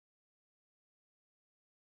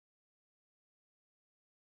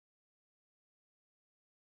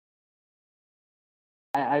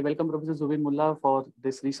I welcome Professor Zubin Mulla for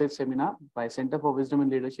this research seminar by Center for Wisdom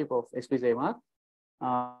and Leadership of SPJIMR.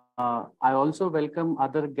 I also welcome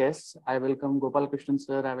other guests. I welcome Gopal Krishnan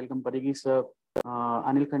sir, I welcome Parigi sir,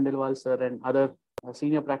 Anil Khandelwal sir, and other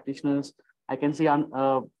senior practitioners. I can see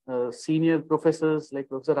senior professors like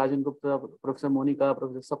Professor Rajan Gupta, Professor Monica,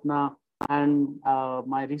 Professor Sapna, and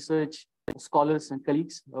my research scholars and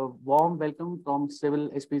colleagues. A warm welcome from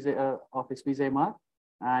CWIL of SPJIMR,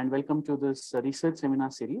 and welcome to this research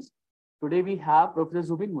seminar series. Today we have Professor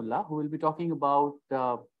Zubin Mulla, who will be talking about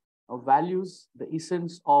values, the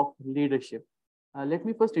essence of leadership. Let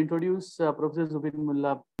me first introduce Professor Zubin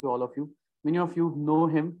Mulla to all of you. Many of you know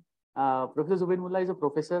him. Professor Zubin Mulla is a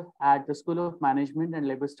professor at the School of Management and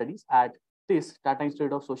Labor Studies at TIS, Tata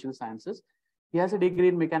Institute of Social Sciences. He has a degree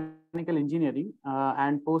in mechanical engineering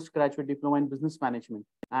and postgraduate diploma in business management.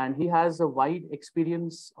 And he has a wide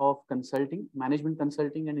experience of consulting, management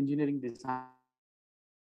consulting and engineering design,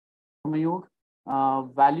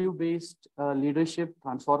 value-based leadership,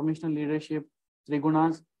 transformational leadership,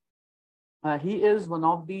 Trigunas. He is one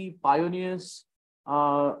of the pioneers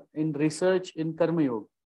in research in Karma Yoga.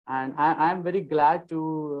 And I am very glad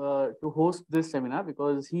to host this seminar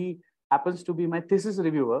because he happens to be my thesis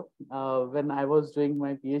reviewer when I was doing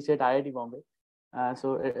my PhD at IIT Bombay.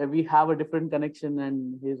 So we have a different connection,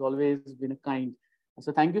 and he's always been kind.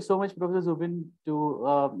 So thank you so much, Professor Zubin,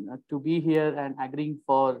 to be here and agreeing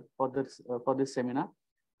for this seminar.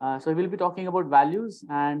 So we'll be talking about values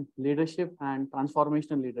and leadership and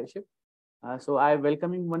transformational leadership. So I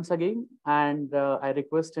welcome him once again, and I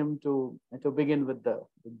request him to begin with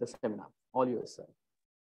the seminar. All yours, sir.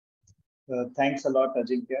 Thanks a lot,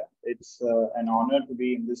 Ajinkya. It's an honor to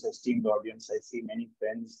be in this esteemed audience. I see many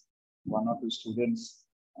friends, one or two students,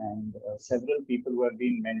 and several people who have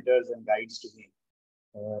been mentors and guides to me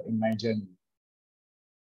in my journey.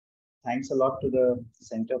 Thanks a lot to the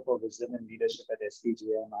Center for Wisdom and Leadership at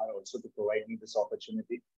SPJIMR also to provide me this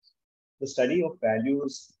opportunity. The study of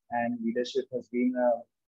values and leadership has been a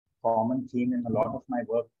common theme in a lot of my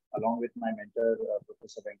work, along with my mentor,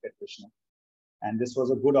 Professor Venkat Krishna. And this was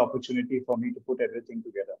a good opportunity for me to put everything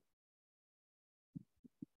together.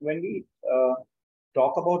 When we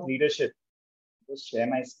talk about leadership, just share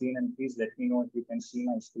my screen and please let me know if you can see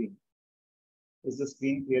my screen. Is the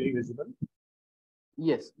screen clearly visible?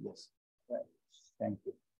 Yes, yes. Right. Thank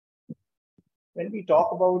you. When we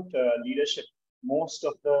talk about leadership, most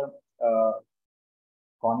of the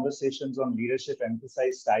conversations on leadership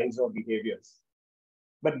emphasize styles or behaviors.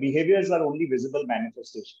 But behaviors are only visible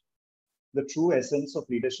manifestation. The true essence of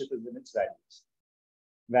leadership is in its values.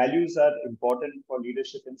 Values are important for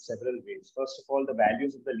leadership in several ways. First of all, the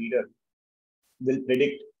values of the leader will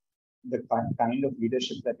predict the kind of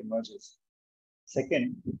leadership that emerges.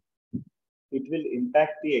 Second, it will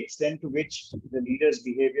impact the extent to which the leader's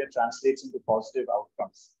behavior translates into positive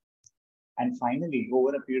outcomes. And finally,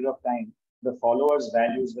 over a period of time, the followers'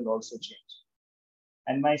 values will also change.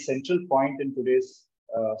 And my central point in today's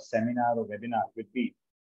seminar or webinar would be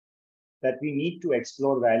that we need to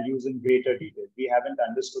explore values in greater detail. We haven't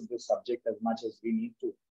understood this subject as much as we need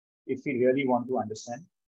to if we really want to understand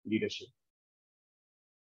leadership.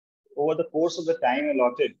 Over the course of the time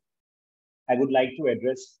allotted, I would like to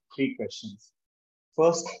address three questions.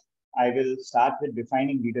 First, I will start with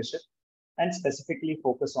defining leadership and specifically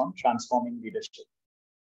focus on transforming leadership.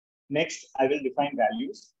 Next, I will define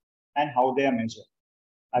values and how they are measured.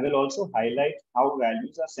 I will also highlight how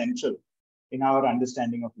values are central in our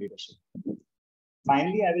understanding of leadership.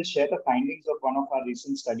 Finally, I will share the findings of one of our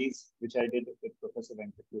recent studies, which I did with Professor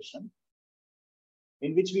Venkat Krishnan,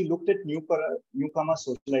 in which we looked at newcomer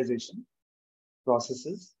socialization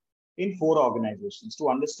processes in 4 organizations to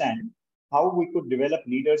understand how we could develop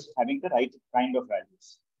leaders having the right kind of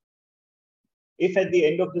values. If at the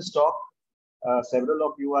end of this talk, several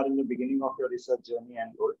of you are in the beginning of your research journey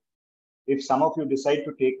and role, if some of you decide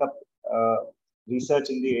to take up research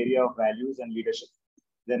in the area of values and leadership,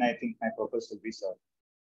 then I think my purpose will be served.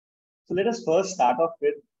 So let us first start off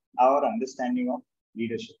with our understanding of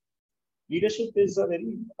leadership. Leadership is a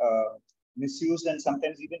very misused and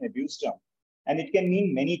sometimes even abused term, and it can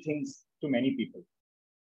mean many things to many people.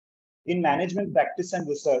 In management practice and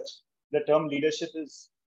research, the term leadership is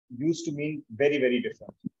used to mean very, very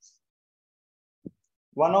different things.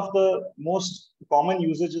 One of the most common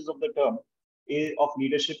usages of the term of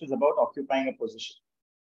leadership is about occupying a position.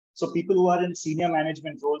 So people who are in senior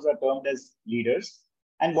management roles are termed as leaders,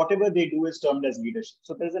 and whatever they do is termed as leadership.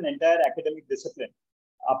 So there's an entire academic discipline,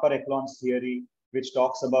 upper echelons theory, which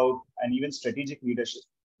talks about, and even strategic leadership,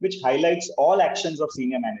 which highlights all actions of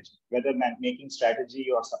senior management, whether making strategy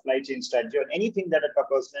or supply chain strategy or anything that a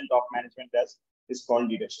person in top management does is called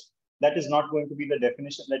leadership. That is not going to be the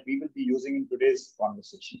definition that we will be using in today's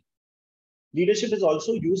conversation. Leadership is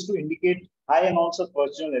also used to indicate high amounts of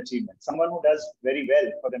personal achievement. Someone who does very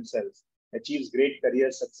well for themselves, achieves great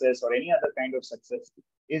career success or any other kind of success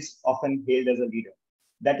is often hailed as a leader.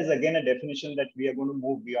 That is again a definition that we are going to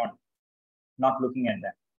move beyond, not looking at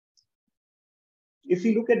that. If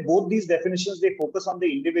we look at both these definitions, they focus on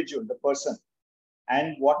the individual, the person,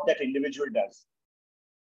 and what that individual does.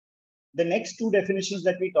 The next two definitions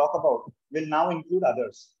that we talk about will now include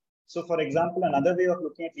others. So for example, another way of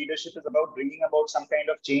looking at leadership is about bringing about some kind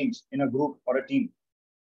of change in a group or a team.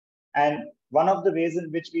 And one of the ways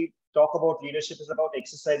in which we talk about leadership is about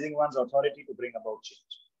exercising one's authority to bring about change.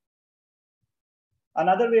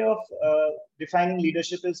 Another way of defining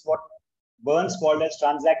leadership is what Burns called as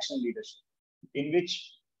transactional leadership, in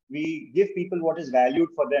which we give people what is valued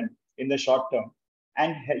for them in the short term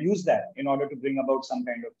and use that in order to bring about some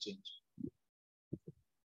kind of change.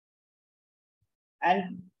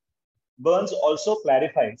 And Burns also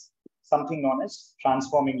clarifies something known as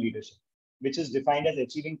transforming leadership, which is defined as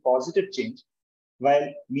achieving positive change while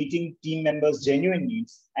meeting team members' genuine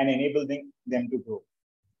needs and enabling them to grow.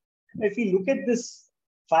 If we look at this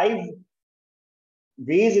 5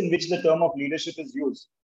 ways in which the term of leadership is used,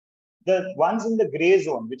 the ones in the gray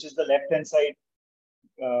zone, which is the left-hand side,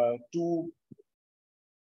 2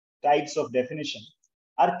 types of definition,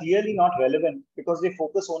 are clearly not relevant because they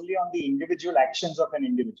focus only on the individual actions of an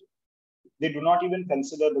individual. They do not even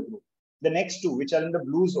consider the group. The next 2, which are in the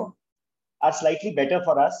blue zone, are slightly better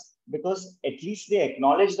for us because at least they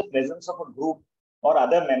acknowledge the presence of a group or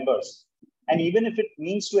other members. And even if it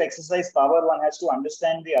means to exercise power, one has to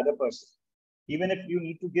understand the other person. Even if you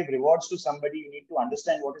need to give rewards to somebody, you need to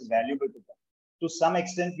understand what is valuable to them. To some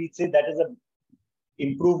extent, we'd say that is an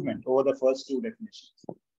improvement over the first 2 definitions.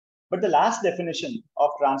 But the last definition of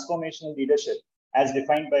transformational leadership, as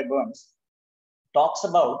defined by Burns, talks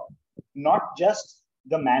about not just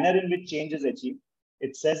the manner in which change is achieved.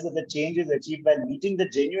 It says that the change is achieved by meeting the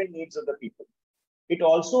genuine needs of the people. It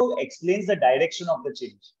also explains the direction of the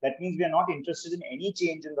change. That means we are not interested in any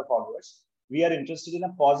change in the followers. We are interested in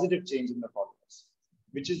a positive change in the followers,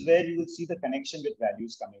 which is where you will see the connection with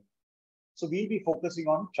values coming. So we'll be focusing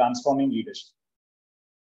on transforming leadership.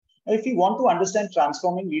 Now, if we want to understand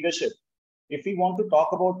transforming leadership, if we want to talk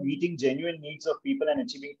about meeting genuine needs of people and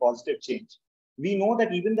achieving positive change, we know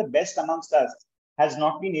that even the best amongst us has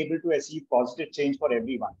not been able to achieve positive change for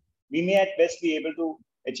everyone. We may at best be able to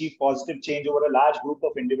achieve positive change over a large group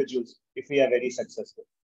of individuals if we are very successful.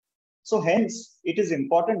 So hence, it is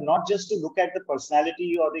important not just to look at the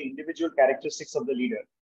personality or the individual characteristics of the leader,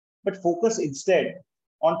 but focus instead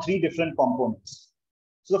on 3 different components.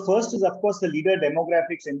 So the first is, of course, the leader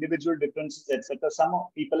demographics, individual differences, etc. Some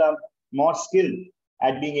people are more skilled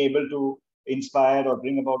at being able to inspire or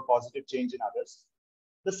bring about positive change in others.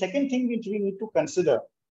 The second thing which we need to consider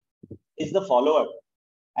is the follower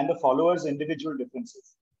and the follower's individual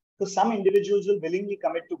differences. So some individuals will willingly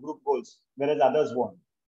commit to group goals, whereas others won't.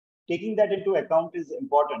 Taking that into account is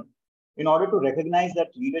important in order to recognize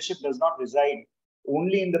that leadership does not reside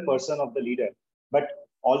only in the person of the leader, but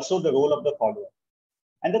also the role of the follower.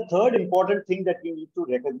 And the third important thing that we need to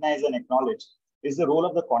recognize and acknowledge is the role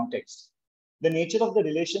of the context. The nature of the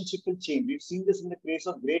relationship will change. We've seen this in the case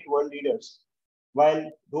of great world leaders.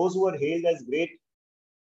 While those who are hailed as great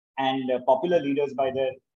and popular leaders by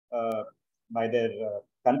their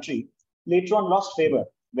country later on lost favor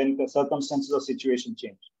when the circumstances or situation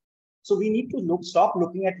changed. So we need to stop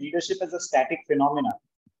looking at leadership as a static phenomena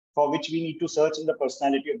for which we need to search in the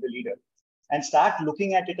personality of the leader and start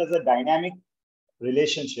looking at it as a dynamic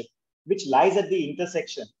relationship which lies at the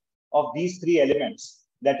intersection of these 3 elements,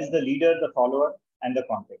 that is the leader, the follower, and the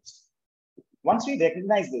context. Once we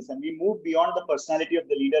recognize this and we move beyond the personality of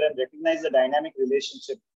the leader and recognize the dynamic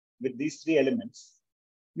relationship with these 3 elements,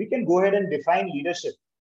 we can go ahead and define leadership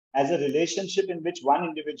as a relationship in which one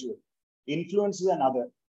individual influences another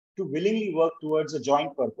to willingly work towards a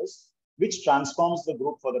joint purpose, which transforms the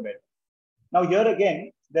group for the better. Now, here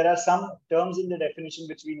again, there are some terms in the definition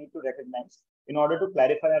which we need to recognize in order to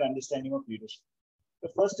clarify our understanding of leadership. The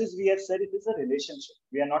first is, we have said it is a relationship.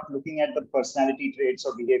 We are not looking at the personality traits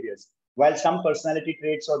or behaviors. While some personality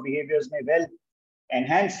traits or behaviors may well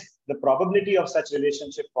enhance the probability of such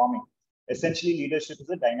relationship forming, essentially leadership is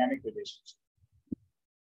a dynamic relationship.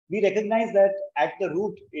 We recognize that at the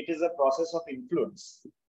root, it is a process of influence.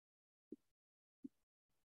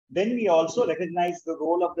 Then we also recognize the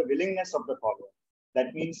role of the willingness of the follower.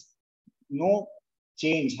 That means no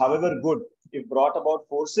change, however good, if brought about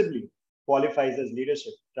forcibly, qualifies as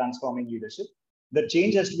leadership, transforming leadership. The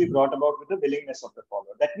change has to be brought about with the willingness of the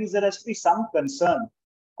follower. That means there has to be some concern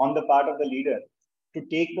on the part of the leader to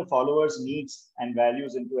take the followers' needs and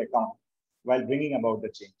values into account while bringing about the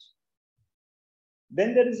change.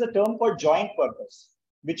 Then there is a term called joint purpose,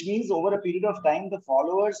 which means over a period of time, the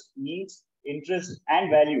followers' needs, interests, and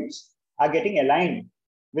values are getting aligned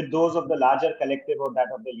with those of the larger collective or that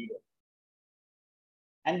of the leader.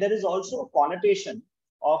 And there is also a connotation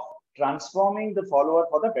of transforming the follower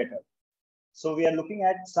for the better. So we are looking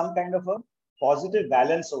at some kind of a positive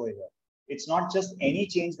balance over here. It's not just any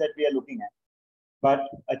change that we are looking at, but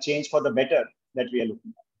a change for the better that we are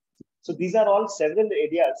looking at. So these are all several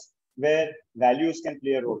areas where values can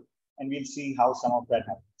play a role, and we'll see how some of that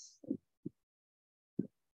happens.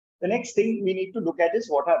 The next thing we need to look at is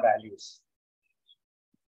what are values.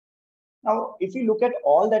 Now, if we look at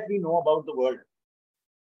all that we know about the world,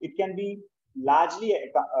 it can be largely,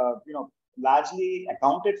 largely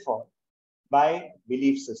accounted for by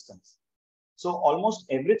belief systems. So almost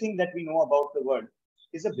everything that we know about the world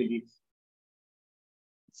is a belief.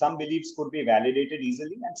 Some beliefs could be validated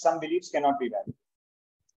easily and some beliefs cannot be validated.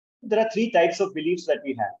 There are three types of beliefs that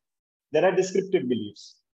we have. There are descriptive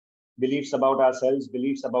beliefs, beliefs about ourselves,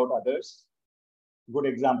 beliefs about others. Good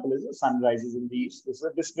example is the sun rises in the east. This is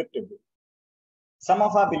a descriptive belief. Some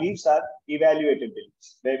of our beliefs are evaluative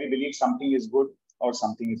beliefs, where we believe something is good or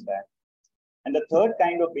something is bad. And the third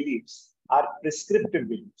kind of beliefs are prescriptive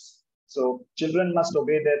beliefs. So children must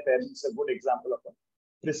obey their parents, a good example of a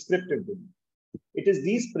prescriptive belief. It is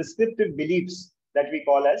these prescriptive beliefs that we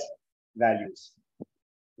call as values.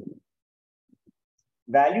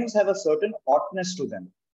 Values have a certain oughtness to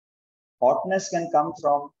them. Oughtness can come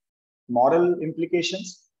from moral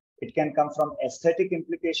implications. It can come from aesthetic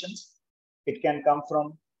implications. It can come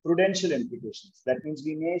from prudential implications. That means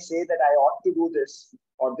we may say that I ought to do this,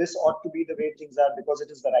 or this ought to be the way things are because it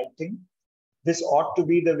is the right thing. This ought to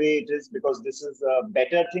be the way it is because this is a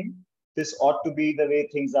better thing. This ought to be the way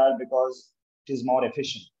things are because it is more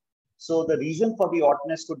efficient. So the reason for the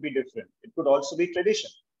oughtness could be different. It could also be tradition.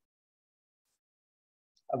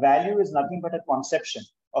 A value is nothing but a conception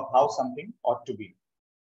of how something ought to be.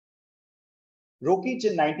 Rokic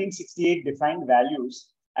in 1968 defined values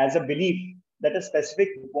as a belief that a specific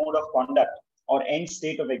mode of conduct or end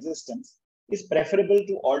state of existence is preferable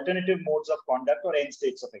to alternative modes of conduct or end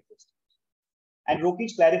states of existence. And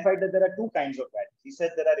Rokic clarified that there are two kinds of values. He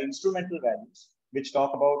said there are instrumental values, which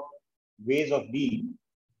talk about ways of being,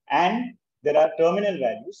 and there are terminal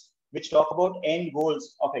values, which talk about end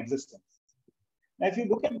goals of existence. Now, if you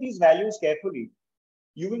look at these values carefully,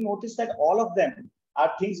 you will notice that all of them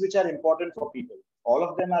are things which are important for people. All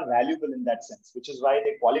of them are valuable in that sense, which is why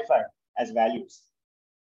they qualify as values.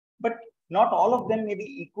 But not all of them may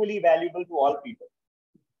be equally valuable to all people.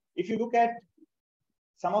 If you look at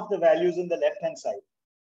some of the values in the left-hand side,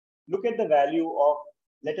 look at the value of,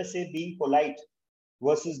 let us say, being polite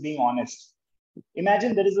versus being honest.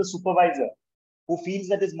 Imagine there is a supervisor who feels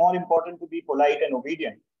that it's more important to be polite and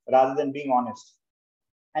obedient rather than being honest.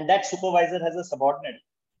 And that supervisor has a subordinate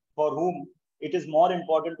for whom it is more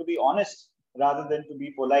important to be honest rather than to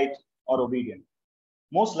be polite or obedient.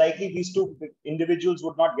 Most likely, these two individuals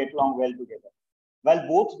would not get along well together. While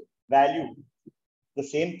both value the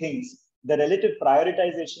same things, the relative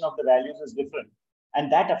prioritization of the values is different,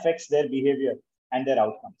 and that affects their behavior and their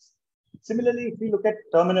outcomes. Similarly, if we look at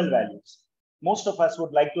terminal values, most of us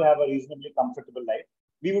would like to have a reasonably comfortable life.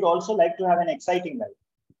 We would also like to have an exciting life.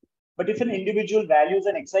 But if an individual values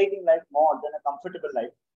an exciting life more than a comfortable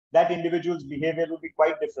life, that individual's behavior will be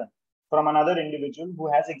quite different from another individual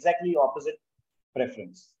who has exactly opposite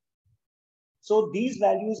preference. So these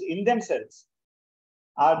values in themselves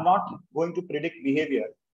are not going to predict behavior,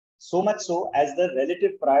 so much so as the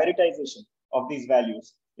relative prioritization of these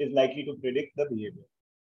values is likely to predict the behavior.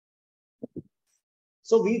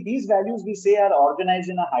 So these values we say are organized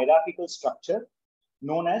in a hierarchical structure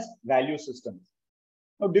known as value systems.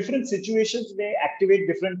 Now, different situations may activate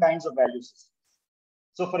different kinds of value systems.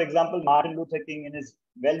 So, for example, Martin Luther King, in his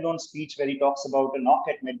well-known speech where he talks about a knock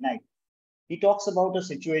at midnight, he talks about a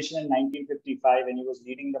situation in 1955 when he was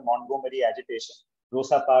leading the Montgomery agitation.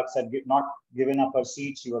 Rosa Parks had not given up her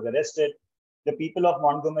seat. She was arrested. The people of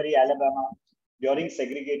Montgomery, Alabama, during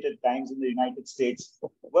segregated times in the United States,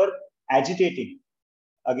 were agitating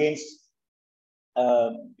against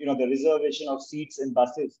the reservation of seats in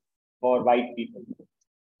buses for white people.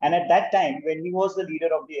 And at that time, when he was the leader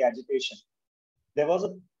of the agitation, there was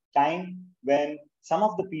a time when some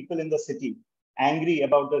of the people in the city, angry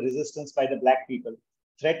about the resistance by the black people,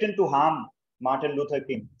 threatened to harm Martin Luther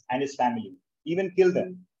King and his family, even kill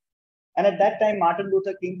them. And at that time, Martin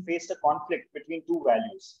Luther King faced a conflict between two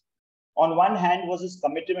values. On one hand was his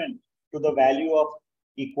commitment to the value of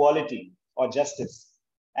equality or justice.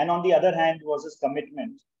 And on the other hand was his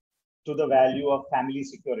commitment to the value of family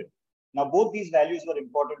security. Now, both these values were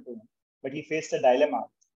important to him, but he faced a dilemma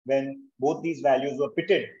when both these values were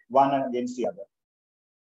pitted one against the other.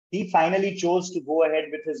 He finally chose to go ahead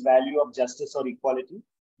with his value of justice or equality,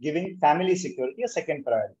 giving family security a second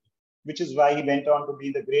priority, which is why he went on to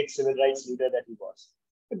be the great civil rights leader that he was.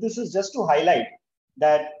 But this is just to highlight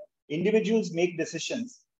that individuals make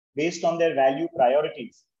decisions based on their value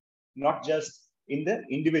priorities, not just in the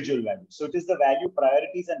individual value. So it is the value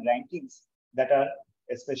priorities and rankings that are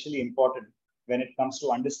especially important when it comes to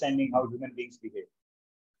understanding how human beings behave.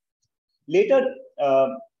 Later,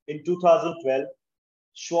 in 2012,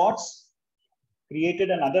 Schwartz created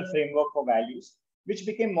another framework for values, which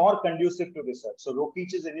became more conducive to research. So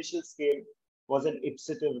Rokich's initial scale was an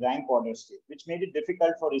ipsative rank order scale, which made it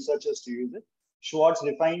difficult for researchers to use it. Schwartz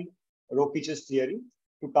refined Rokich's theory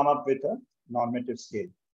to come up with a normative scale.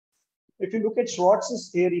 If you look at Schwartz's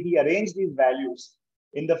theory, he arranged these values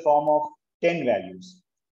in the form of 10 values.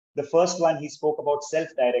 The first one, he spoke about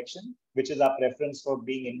self-direction, which is our preference for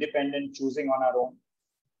being independent, choosing on our own.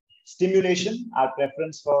 Stimulation, our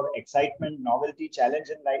preference for excitement, novelty, challenge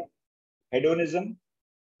in life. Hedonism,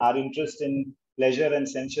 our interest in pleasure and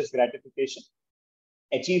sensuous gratification.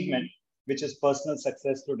 Achievement, which is personal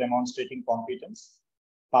success through demonstrating competence.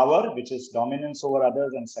 Power, which is dominance over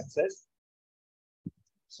others and success.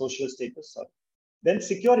 Social status. Sorry. Then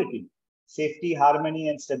security, safety, harmony,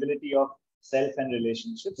 and stability of self and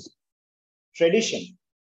relationships. Tradition,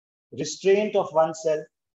 restraint of oneself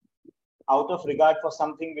out of regard for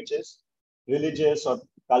something which is religious or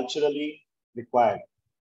culturally required.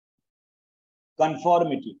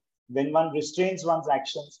 Conformity, when one restrains one's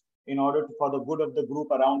actions in order for the good of the group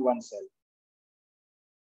around oneself.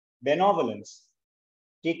 Benevolence,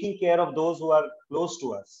 taking care of those who are close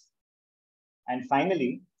to us. And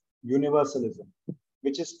finally, universalism,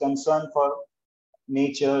 which is concern for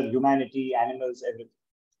nature, humanity, animals, everything.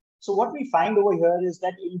 So what we find over here is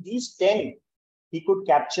that in these 10, he could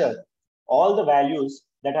capture all the values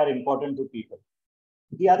that are important to people.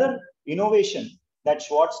 The other innovation that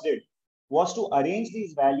Schwartz did was to arrange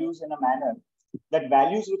these values in a manner that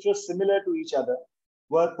values which were similar to each other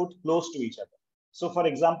were put close to each other. So for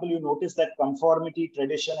example, you notice that conformity,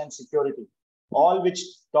 tradition, and security, all which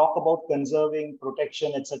talk about conserving,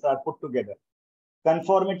 protection, etc., are put together.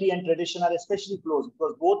 Conformity and tradition are especially close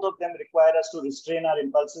because both of them require us to restrain our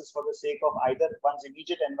impulses for the sake of either one's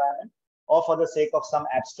immediate environment or for the sake of some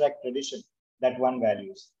abstract tradition that one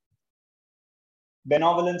values.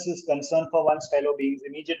 Benevolence is concern for one's fellow beings,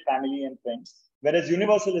 immediate family and friends, whereas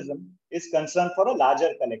universalism is concern for a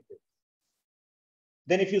larger collective.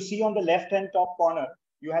 Then if you see on the left-hand top corner,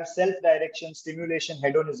 you have self-direction, stimulation,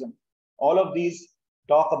 hedonism. All of these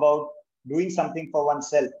talk about doing something for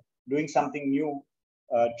oneself, doing something new,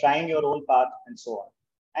 trying your own path, and so on.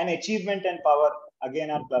 And achievement and power,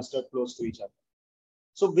 again, are clustered close to each other.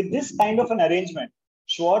 So with this kind of an arrangement,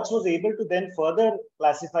 Schwartz was able to then further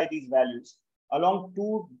classify these values along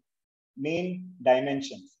two main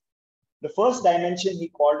dimensions. The first dimension he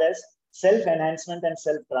called as self-enhancement and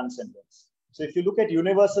self-transcendence. So if you look at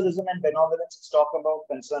universalism and benevolence, it's talking about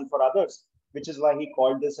concern for others, which is why he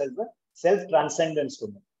called this as the self-transcendence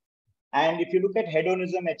domain. And if you look at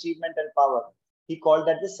hedonism, achievement, and power, he called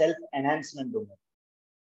that the self-enhancement domain.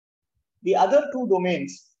 The other two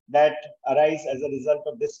domains that arise as a result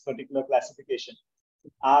of this particular classification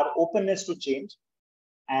are openness to change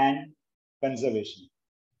and conservation.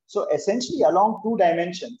 So essentially, along two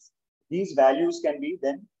dimensions, these values can be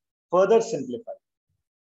then further simplified.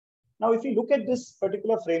 Now, if you look at this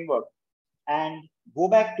particular framework and go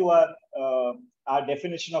back to our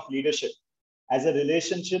definition of leadership as a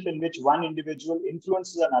relationship in which one individual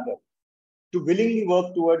influences another to willingly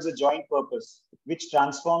work towards a joint purpose, which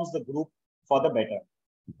transforms the group for the better.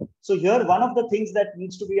 So here, one of the things that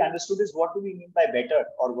needs to be understood is what do we mean by better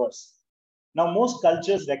or worse? Now, most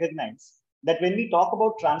cultures recognize that when we talk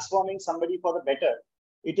about transforming somebody for the better,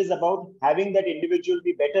 it is about having that individual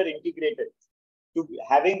be better integrated, to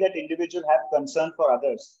having that individual have concern for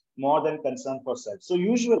others more than concern for self. So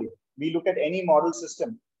usually we look at any model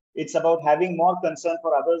system, it's about having more concern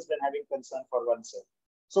for others than having concern for oneself.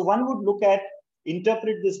 So one would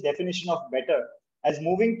interpret this definition of better as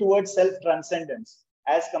moving towards self-transcendence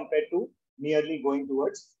as compared to merely going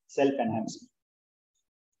towards self-enhancement.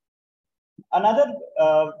 Another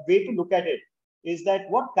way to look at it is that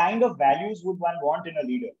what kind of values would one want in a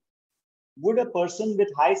leader? Would a person with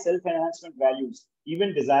high self-enhancement values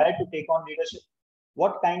even desire to take on leadership?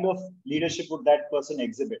 what kind of leadership would that person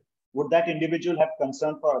exhibit? Would that individual have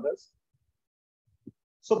concern for others?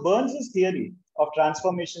 So Burns' theory of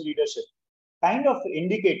transformation leadership kind of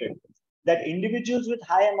indicated that individuals with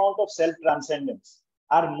high amount of self-transcendence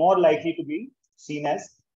are more likely to be seen as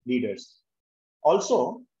leaders.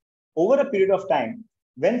 Also, over a period of time,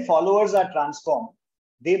 when followers are transformed,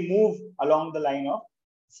 they move along the line of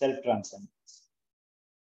self-transcendence.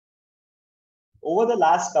 Over the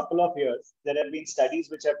last couple of years, there have been studies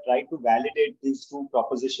which have tried to validate these two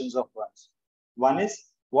propositions of Burns. One is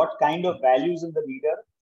what kind of values in the leader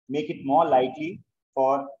make it more likely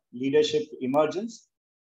for leadership emergence.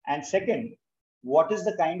 And second, what is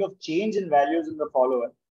the kind of change in values in the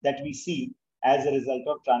follower that we see as a result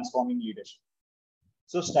of transforming leadership.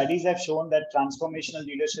 So studies have shown that transformational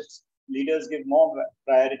leaders give more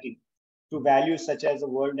priority to values such as a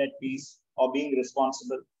world at peace or being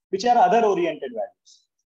responsible, which are other-oriented values.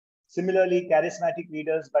 Similarly, charismatic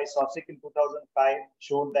leaders by Sosik in 2005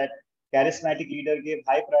 showed that charismatic leader gave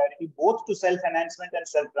high priority both to self-enhancement and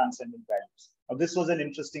self-transcendent values. Now, this was an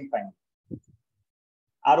interesting finding.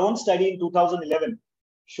 Our own study in 2011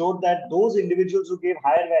 showed that those individuals who gave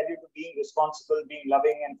higher value to being responsible, being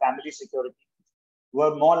loving, and family security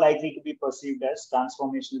were more likely to be perceived as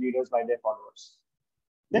transformational leaders by their followers.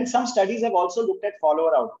 Then some studies have also looked at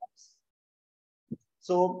follower outcomes.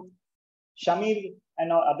 So Shamir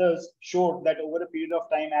and others showed that over a period of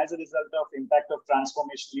time, as a result of impact of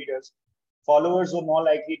transformation leaders, followers were more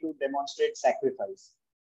likely to demonstrate sacrifice.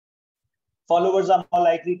 Followers are more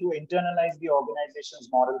likely to internalize the organization's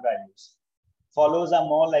moral values. Followers are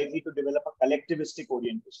more likely to develop a collectivistic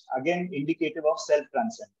orientation, again indicative of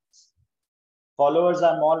self-transcendence. Followers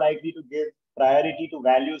are more likely to give priority to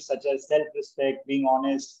values such as self-respect, being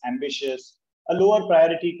honest, ambitious, a lower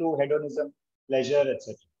priority to hedonism, pleasure,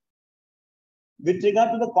 etc. With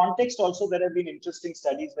regard to the context also, there have been interesting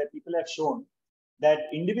studies where people have shown that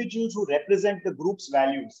individuals who represent the group's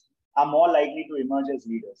values are more likely to emerge as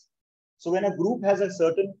leaders. So when a group has a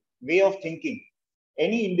certain way of thinking,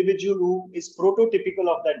 any individual who is prototypical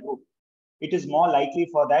of that group, it is more likely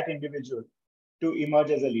for that individual to emerge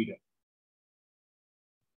as a leader.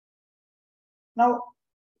 Now,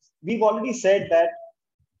 we've already said that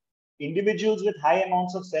individuals with high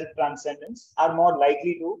amounts of self-transcendence are more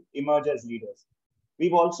likely to emerge as leaders.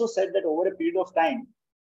 We've also said that over a period of time,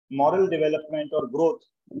 moral development or growth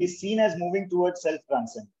is seen as moving towards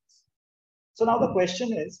self-transcendence. So now the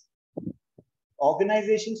question is,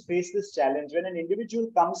 organizations face this challenge when an individual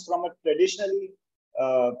comes from a traditionally,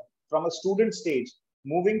 from a student stage,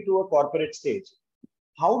 moving to a corporate stage.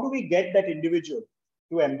 How do we get that individual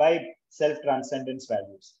to imbibe self-transcendence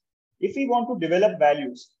values? If we want to develop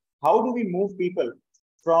values, how do we move people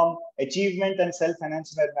from achievement and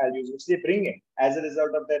self-enhancement values, which they bring in as a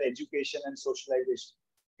result of their education and socialization,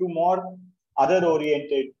 to more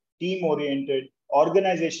other-oriented, team-oriented,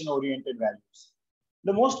 organization-oriented values?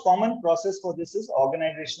 The most common process for this is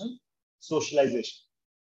organizational socialization.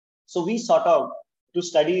 So we sought out to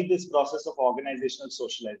study this process of organizational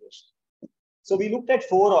socialization. So we looked at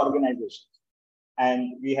 4 organizations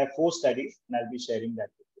and we have 4 studies, and I'll be sharing that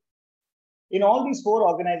with you. In all these 4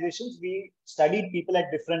 organizations, we studied people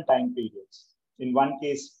at different time periods. In one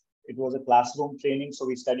case, it was a classroom training. So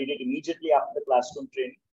we studied it immediately after the classroom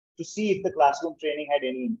training to see if the classroom training had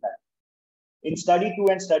any impact. In study 2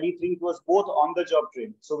 and study 3, it was both on-the-job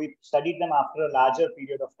training. So we studied them after a larger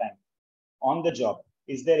period of time. On the job,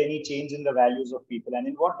 is there any change in the values of people, and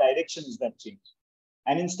in what direction is that change?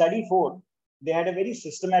 And in study 4, they had a very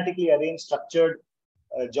systematically arranged, structured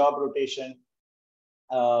job rotation,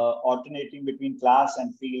 alternating between class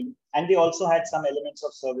and field. And they also had some elements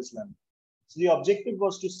of service learning. So the objective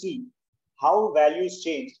was to see how values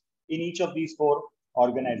changed in each of these 4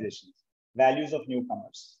 organizations, values of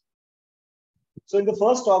newcomers. So in the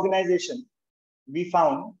first organization, we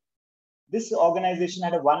found this organization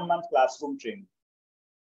had a 1-month classroom training.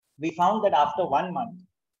 We found that after 1 month,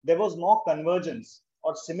 there was more convergence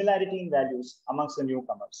or similarity in values amongst the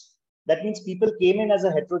newcomers. That means people came in as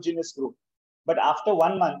a heterogeneous group, but after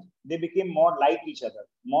 1 month, they became more like each other,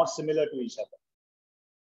 more similar to each other.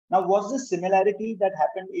 Now, was this similarity that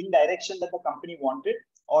happened in direction that the company wanted,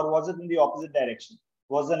 or was it in the opposite direction?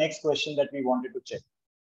 Was the next question that we wanted to check.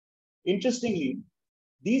 Interestingly,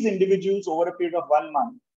 these individuals over a period of 1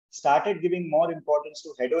 month started giving more importance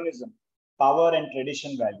to hedonism, power and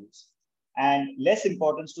tradition values, and less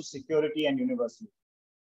importance to security and universality.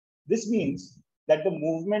 This means that the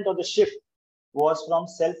movement or the shift was from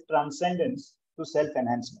self-transcendence to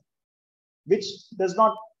self-enhancement, which does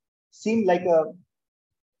not seem like a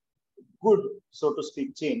good, so to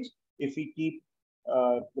speak, change if we keep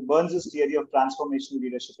the Burns' theory of transformational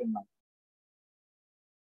leadership in mind.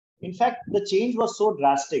 In fact, the change was so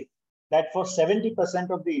drastic that for 70%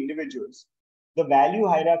 of the individuals, the value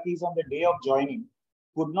hierarchies on the day of joining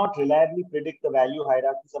could not reliably predict the value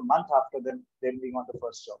hierarchies a month after them being on the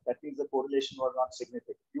first job. That means the correlation was not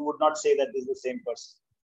significant. You would not say that this is the same person.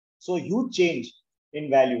 So huge change in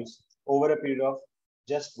values over a period of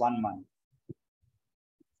just 1 month.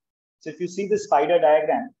 So if you see the spider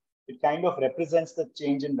diagram, it kind of represents the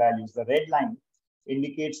change in values. The red line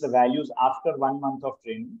indicates the values after 1 month of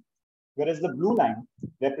training, whereas the blue line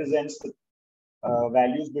represents the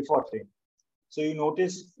values before training. So you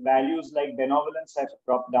notice values like benevolence have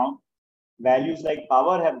dropped down, values like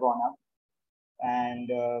power have gone up, and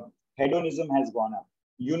hedonism has gone up.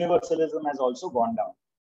 Universalism has also gone down.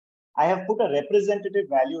 I have put a representative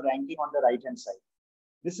value ranking on the right-hand side.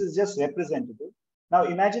 This is just representative. Now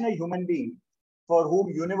imagine a human being for whom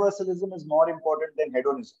universalism is more important than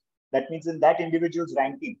hedonism. That means in that individual's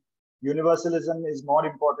ranking, universalism is more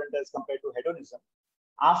important as compared to hedonism.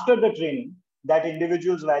 After the training, that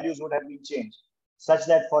individual's values would have been changed, such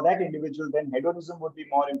that for that individual, then hedonism would be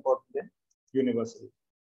more important than universalism.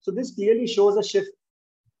 So this clearly shows a shift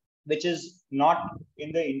which is not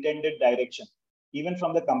in the intended direction, even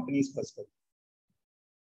from the company's perspective.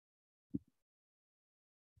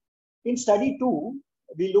 In study 2,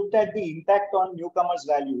 we looked at the impact on newcomers'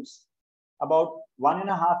 values about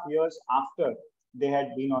 1.5 years after they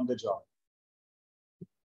had been on the job.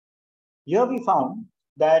 Here we found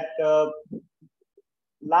that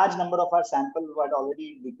large number of our sample had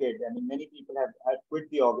already decayed. I mean, many people had quit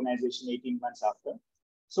the organization 18 months after.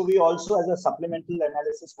 So we also, as a supplemental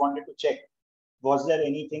analysis, wanted to check, was there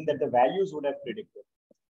anything that the values would have predicted?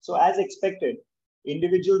 So as expected,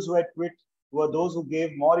 individuals who had quit were those who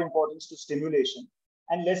gave more importance to stimulation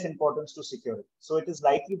and less importance to security. So it is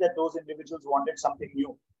likely that those individuals wanted something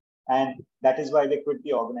new, and that is why they quit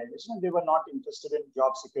the organization, and they were not interested in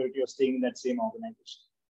job security or staying in that same organization.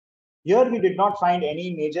 Here, we did not find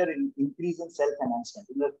any major increase in self-enhancement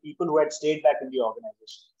in the people who had stayed back in the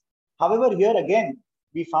organization. However, here again,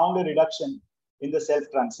 we found a reduction in the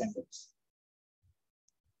self-transcendence.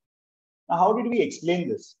 Now, how did we explain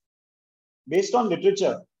this? Based on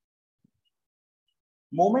literature,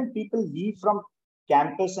 moment people leave from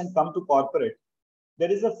campus and come to corporate,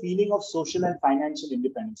 there is a feeling of social and financial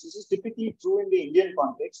independence. This is typically true in the Indian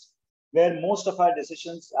context, where most of our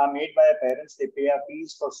decisions are made by our parents. They pay our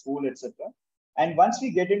fees for school, etc. And once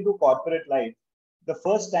we get into corporate life, the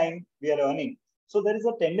first time we are earning, so there is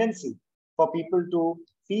a tendency for people to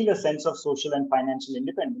feel a sense of social and financial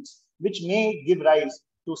independence, which may give rise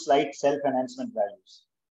to slight self-enhancement values.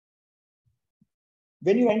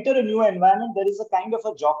 When you enter a new environment, there is a kind of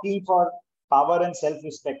a jockeying for power and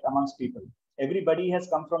self-respect amongst people. Everybody has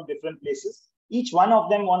come from different places. Each one of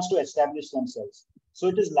them wants to establish themselves. So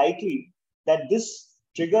it is likely that this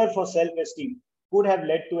trigger for self-esteem could have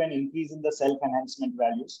led to an increase in the self-enhancement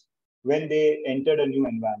values when they entered a new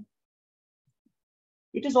environment.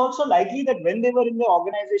 It is also likely that when they were in the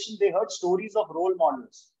organization, they heard stories of role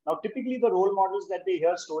models. Now, typically the role models that they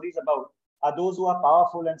hear stories about are those who are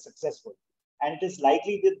powerful and successful. And it is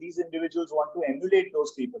likely that these individuals want to emulate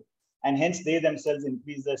those people, and hence they themselves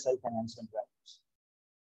increase their self-enhancement values.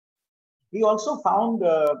 We also found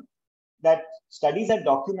that studies had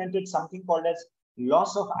documented something called as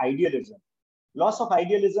loss of idealism. Loss of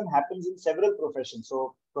idealism happens in several professions.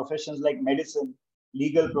 So professions like medicine,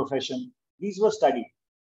 legal profession, these were studied.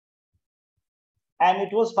 And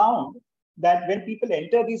it was found that when people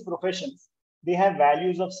enter these professions, they have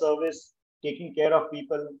values of service, taking care of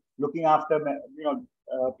people, looking after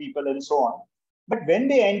people, and so on. But when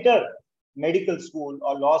they enter medical school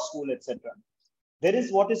or law school, etc., there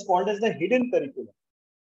is what is called as the hidden curriculum.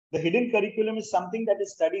 The hidden curriculum is something that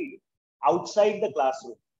is studied outside the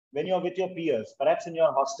classroom, when you're with your peers, perhaps in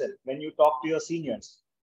your hostel, when you talk to your seniors.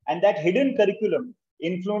 And that hidden curriculum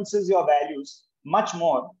influences your values much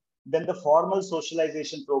more than the formal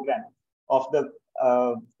socialization program of the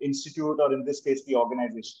institute, or in this case, the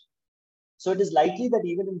organization. So it is likely that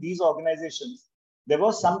even in these organizations, there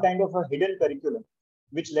was some kind of a hidden curriculum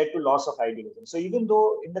which led to loss of idealism. So even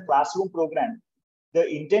though in the classroom program, the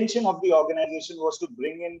intention of the organization was to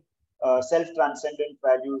bring in self-transcendent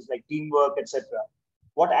values like teamwork, etc.,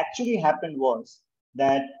 what actually happened was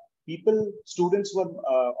that students were,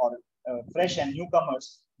 fresh and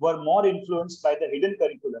newcomers, were more influenced by the hidden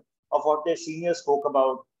curriculum of what their seniors spoke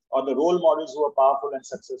about, or the role models who were powerful and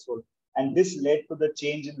successful. And this led to the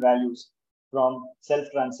change in values from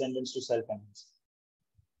self-transcendence to self-enhancement.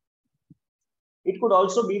 It could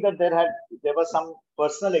also be that there were some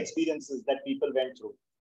personal experiences that people went through.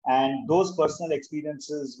 and those personal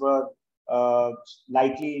experiences were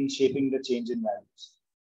likely in shaping the change in values.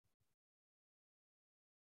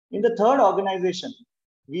 In the third organization,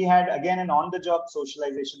 we had again an on-the-job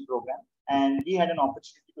socialization program, and we had an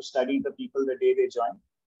opportunity to study the people the day they joined,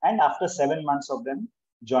 and after 7 months of them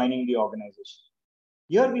joining the organization.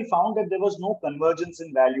 Here we found that there was no convergence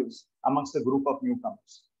in values amongst the group of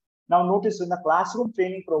newcomers. Now notice in the classroom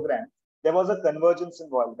training program, there was a convergence in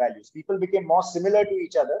values. People became more similar to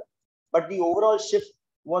each other, but the overall shift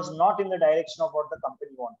was not in the direction of what the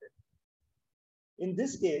company wanted. In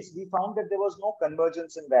this case, we found that there was no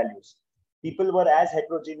convergence in values. People were as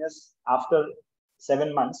heterogeneous after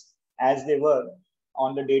 7 months as they were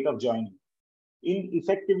on the date of joining.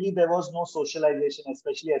 Effectively, there was no socialization,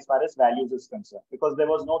 especially as far as values is concerned, because there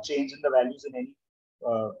was no change in the values in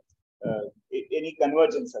any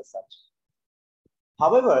convergence as such.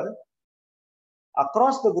 However,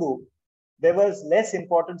 across the group, there was less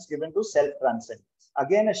importance given to self-transcendence.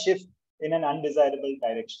 Again, a shift in an undesirable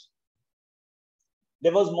direction.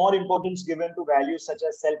 There was more importance given to values such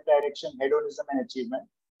as self-direction, hedonism, and achievement,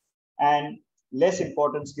 and less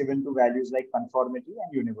importance given to values like conformity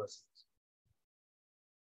and universalism.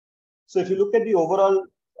 So if you look at the overall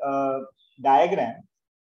diagram,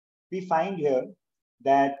 we find here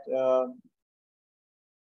that,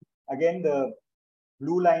 again, the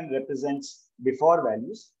blue line represents before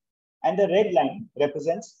values, and the red line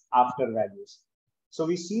represents after values. So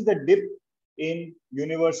we see the dip in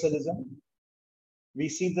universalism. We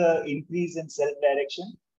see the increase in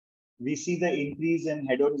self-direction. We see the increase in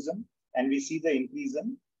hedonism, and we see the increase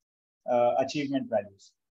in achievement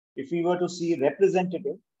values. If we were to see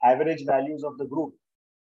representative average values of the group,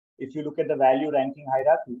 if you look at the value ranking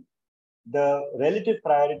hierarchy, the relative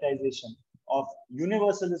prioritization of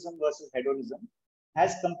universalism versus hedonism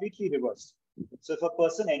has completely reversed. So if a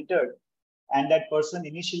person entered and that person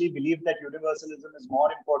initially believed that universalism is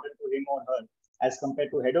more important to him or her as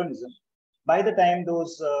compared to hedonism, by the time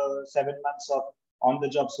those 7 months of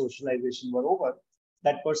on-the-job socialization were over,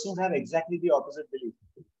 that person would have exactly the opposite belief.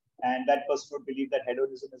 And that person would believe that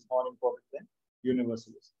hedonism is more important than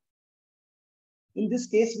universalism. In this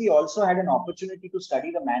case, we also had an opportunity to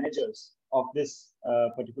study the managers of this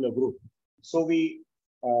particular group. So we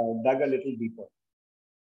dug a little deeper.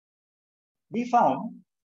 We found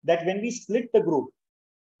that when we split the group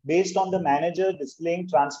based on the manager displaying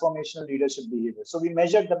transformational leadership behavior, so we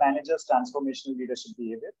measured the manager's transformational leadership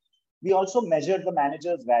behavior. We also measured the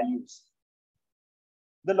manager's values.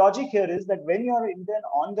 The logic here is that when you are in an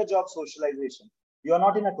on-the-job socialization, you are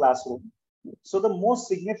not in a classroom. So the most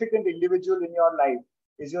significant individual in your life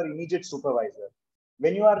is your immediate supervisor.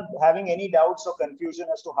 When you are having any doubts or confusion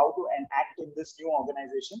as to how to act in this new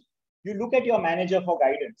organization, you look at your manager for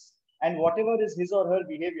guidance, and whatever is his or her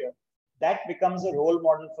behavior, that becomes a role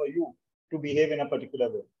model for you to behave in a particular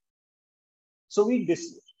way. So we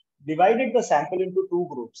divided the sample into two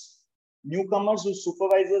groups. Newcomers whose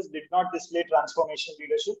supervisors did not display transformational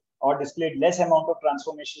leadership or displayed less amount of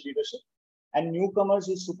transformational leadership, and newcomers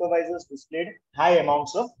whose supervisors displayed high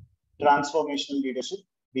amounts of transformational leadership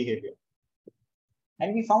behavior.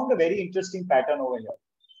 And we found a very interesting pattern over here.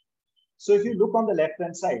 So if you look on the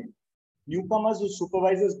left-hand side, newcomers whose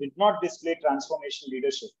supervisors did not display transformational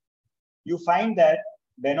leadership, you find that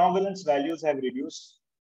benevolence values have reduced,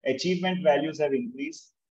 achievement values have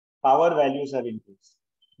increased, power values have increased.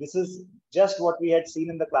 This is just what we had seen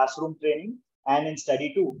in the classroom training and in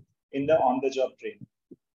study 2 in the on-the-job training.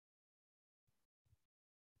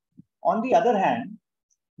 On the other hand,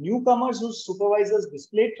 newcomers whose supervisors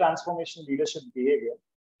displayed transformational leadership behavior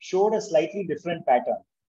showed a slightly different pattern.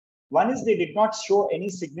 One is they did not show any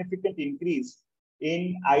significant increase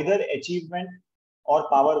in either achievement or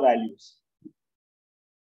power values.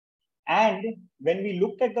 And when we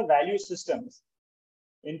looked at the value systems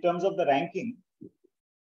in terms of the ranking,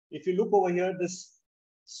 if you look over here, this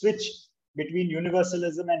switch between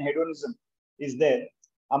universalism and hedonism is there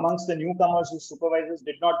amongst the newcomers whose supervisors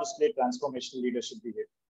did not display transformational leadership behavior.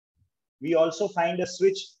 We also find a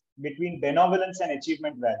switch between benevolence and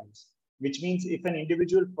achievement values, which means if an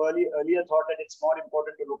individual earlier thought that it's more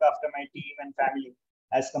important to look after my team and family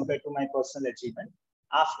as compared to my personal achievement,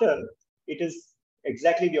 after it is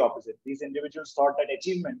exactly the opposite. These individuals thought that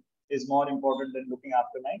achievement is more important than looking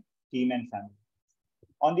after my team and family.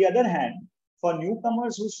 On the other hand, for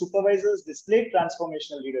newcomers whose supervisors displayed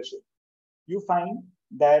transformational leadership, you find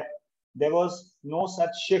that there was no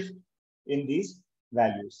such shift in these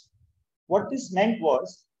values. What this meant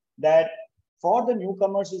was that for the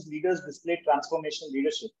newcomers whose leaders displayed transformational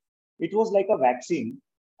leadership, it was like a vaccine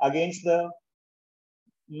against the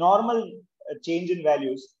normal change in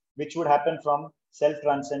values which would happen from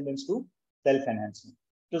self-transcendence to self-enhancement.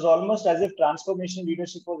 It was almost as if transformational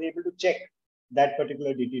leadership was able to check that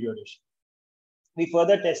particular deterioration. We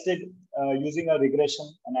further tested using a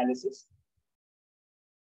regression analysis.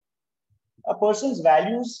 A person's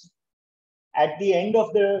values at the end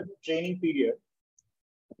of the training period,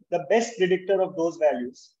 the best predictor of those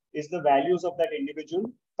values is the values of that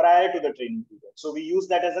individual prior to the training period. So we use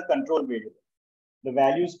that as a control variable. The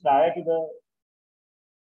values prior to the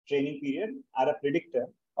training period are a predictor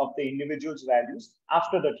of the individual's values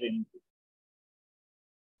after the training period.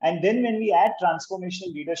 And then when we add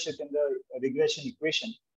transformational leadership in the regression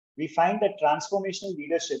equation, we find that transformational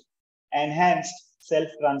leadership enhanced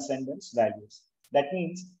self-transcendence values. That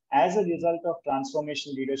means as a result of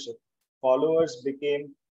transformational leadership, followers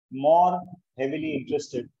became more heavily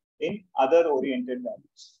interested in other-oriented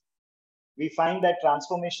values. We find that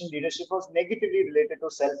transformational leadership was negatively related to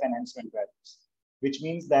self-enhancement values, which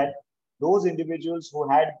means that those individuals who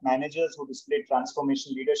had managers who displayed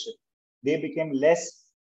transformational leadership, they became less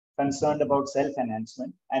concerned about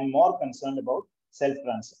self-enhancement and more concerned about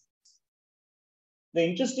self-transcendence. The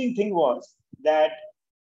interesting thing was that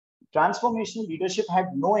transformational leadership had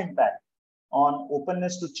no impact on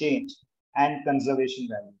openness to change and conservation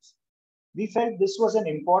values. We felt this was an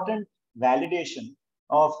important validation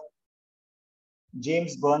of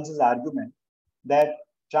James Burns's argument that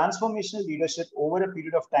transformational leadership over a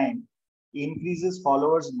period of time increases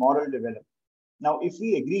followers' moral development. Now, if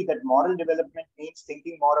we agree that moral development means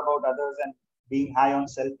thinking more about others and being high on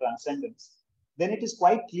self-transcendence, then it is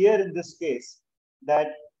quite clear in this case that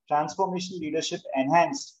transformational leadership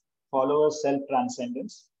enhanced followers'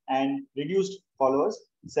 self-transcendence and reduced followers'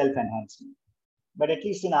 self-enhancement. But at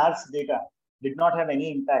least in our data, did not have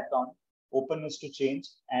any impact on openness to change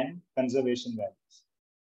and conservation values.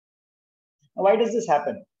 Now, why does this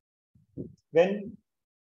happen? When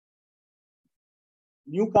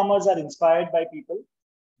newcomers are inspired by people,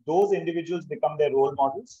 those individuals become their role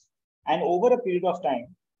models, and over a period of time,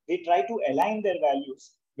 they try to align their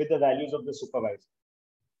values with the values of the supervisor.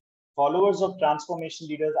 Followers of transformation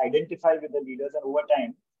leaders identify with the leaders, and over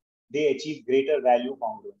time, they achieve greater value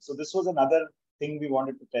congruence. So this was another thing we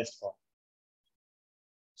wanted to test for.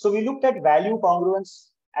 So we looked at value congruence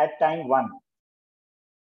at time 1,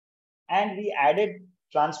 and we added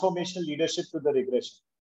transformational leadership to the regression.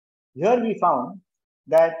 Here we found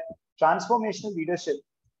that transformational leadership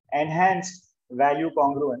enhanced value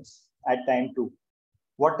congruence at time 2.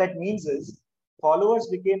 What that means is followers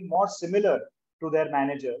became more similar to their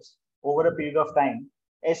managers over a period of time,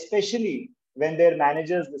 especially when their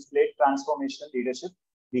managers displayed transformational leadership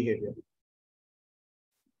behavior.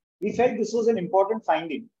 We felt this was an important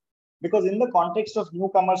finding because in the context of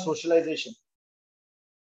newcomer socialization,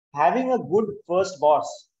 having a good first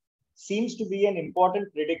boss seems to be an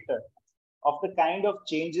important predictor of the kind of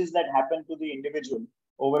changes that happen to the individual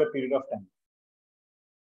over a period of time.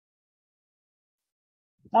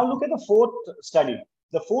 Now look at the fourth study.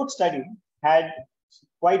 The fourth study had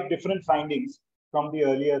quite different findings from the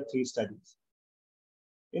earlier 3 studies.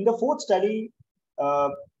 In the fourth study,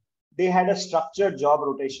 they had a structured job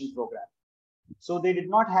rotation program. So they did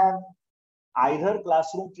not have either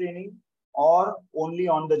classroom training or only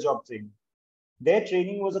on-the-job training. Their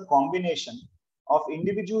training was a combination of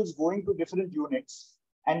individuals going to different units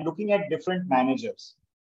and looking at different managers.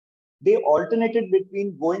 They alternated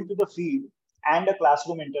between going to the field and a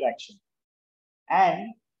classroom interaction.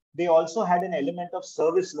 And they also had an element of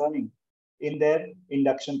service learning in their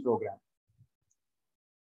induction program.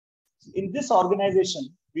 In this organization,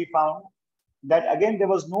 we found that again, there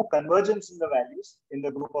was no convergence in the values in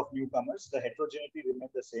the group of newcomers. The heterogeneity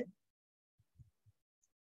remained the same.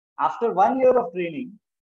 After 1 year of training,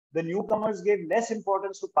 the newcomers gave less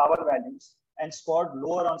importance to power values and scored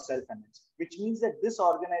lower on self-enhancement, which means that this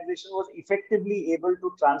organization was effectively able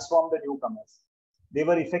to transform the newcomers. They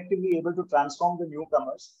were effectively able to transform the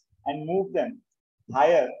newcomers and move them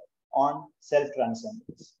higher on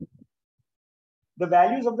self-transcendence. The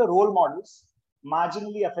values of the role models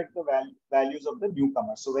marginally affect the values of the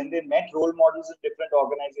newcomers. So when they met role models in different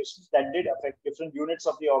organizations, that did affect different units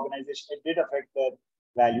of the organization. It did affect their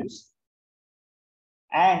values.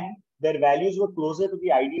 And their values were closer to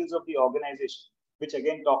the ideals of the organization, which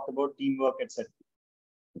again talked about teamwork, etc.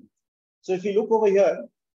 So if you look over here,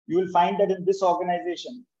 you will find that in this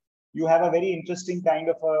organization, you have a very interesting kind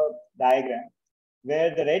of a diagram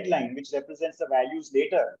where the red line, which represents the values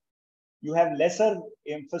later, you have lesser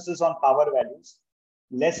emphasis on power values,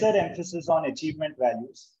 lesser emphasis on achievement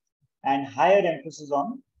values, and higher emphasis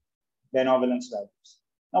on benevolence values.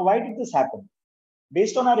 Now, why did this happen?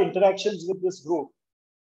 Based on our interactions with this group,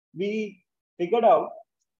 we figured out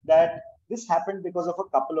that This happened because of a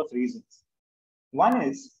couple of reasons. One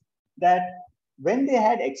is that when they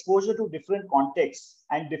had exposure to different contexts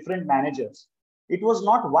and different managers, it was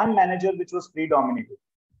not one manager which was predominating.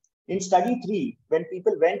 In study 3, when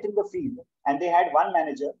people went in the field and they had one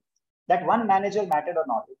manager, that one manager mattered or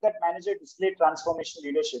not. If that manager displayed transformational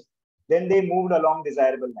leadership, then they moved along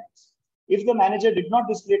desirable lines. If the manager did not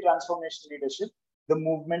display transformational leadership, the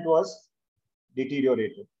movement was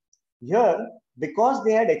deteriorated. Here, because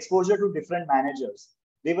they had exposure to different managers,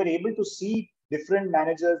 they were able to see different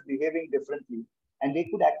managers behaving differently, and they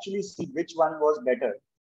could actually see which one was better.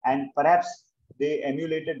 And perhaps they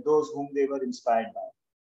emulated those whom they were inspired by.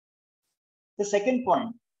 The second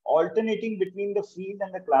point, alternating between the field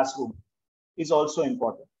and the classroom, is also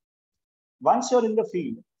important. Once you're in the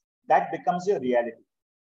field, that becomes your reality.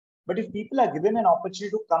 But if people are given an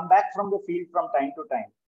opportunity to come back from the field from time to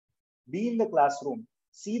time, be in the classroom,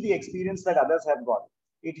 see the experience that others have got,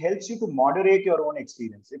 it helps you to moderate your own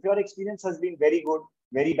experience. If your experience has been very good,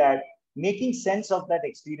 very bad, making sense of that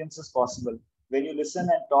experience is possible. When you listen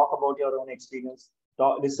and talk about your own experience,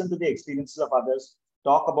 listen to the experiences of others,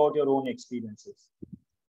 talk about your own experiences.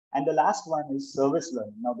 And the last one is service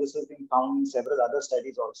learning. Now, this has been found in several other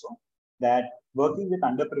studies also, that working with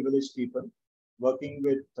underprivileged people, working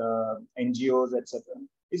with NGOs, etc.,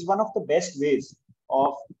 is one of the best ways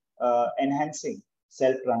of enhancing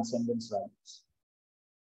self-transcendence values.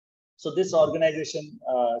 So this organization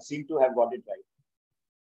seemed to have got it right.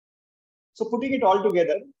 So putting it all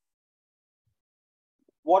together,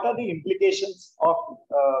 what are the implications of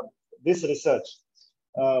this research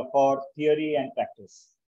for theory and practice?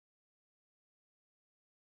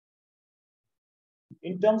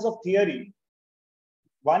 In terms of theory,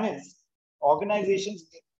 one is organizations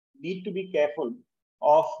need to be careful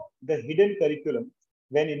of the hidden curriculum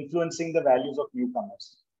when influencing the values of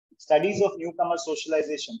newcomers. Studies of newcomer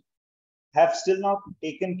socialization have still not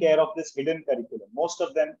taken care of this hidden curriculum. Most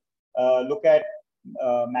of them look at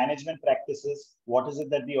management practices. What is it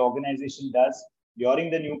that the organization does during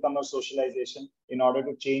the newcomer socialization in order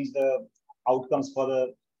to change the outcomes for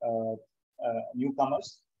the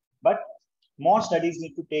newcomers? But more studies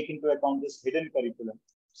need to take into account this hidden curriculum,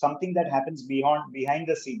 something that happens behind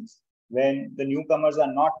the scenes when the newcomers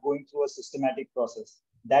are not going through a systematic process.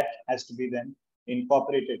 That has to be then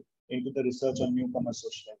incorporated into the research on newcomer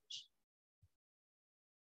socialization.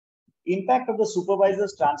 Impact of the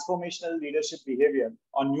supervisor's transformational leadership behavior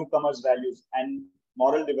on newcomers' values and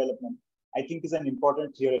moral development, I think, is an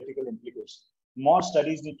important theoretical implication. More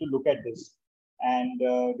studies need to look at this and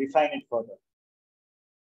refine it further.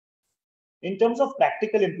 In terms of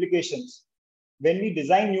practical implications, when we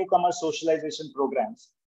design newcomer socialization programs,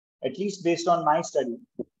 at least based on my study,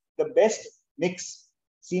 the best mix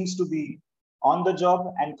seems to be on the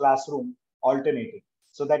job and classroom alternating,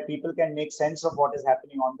 so that people can make sense of what is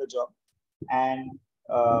happening on the job, and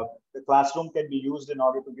the classroom can be used in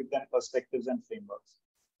order to give them perspectives and frameworks,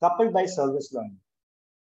 coupled by service learning.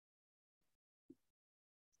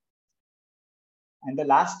 And the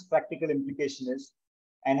last practical implication is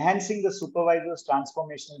enhancing the supervisor's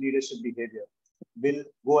transformational leadership behavior will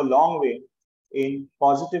go a long way in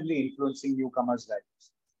positively influencing newcomers'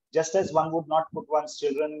 values. Just as one would not put one's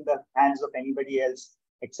children in the hands of anybody else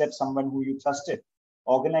except someone who you trusted,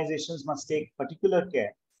 organizations must take particular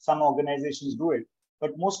care. Some organizations do it,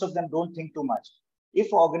 but most of them don't think too much.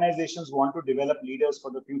 If organizations want to develop leaders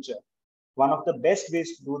for the future, one of the best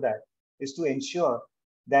ways to do that is to ensure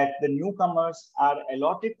that the newcomers are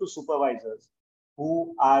allotted to supervisors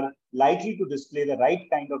who are likely to display the right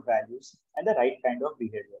kind of values and the right kind of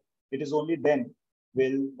behavior. It is only then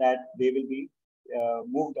that they will be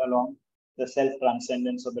moved along the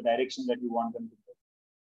self-transcendence or the direction that you want them to go.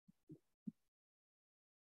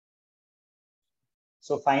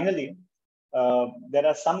 So finally, there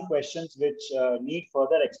are some questions which need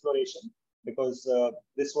further exploration, because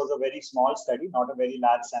this was a very small study, not a very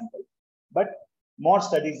large sample, but more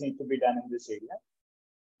studies need to be done in this area.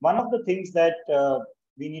 One of the things that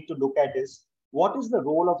we need to look at is, what is the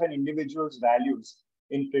role of an individual's values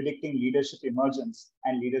in predicting leadership emergence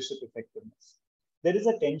and leadership effectiveness? There is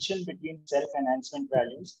a tension between self-enhancement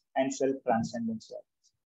values and self-transcendence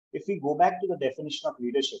values. If we go back to the definition of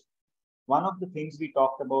leadership, one of the things we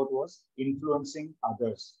talked about was influencing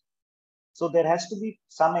others. So there has to be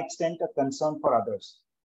some extent a concern for others.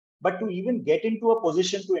 But to even get into a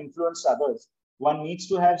position to influence others, one needs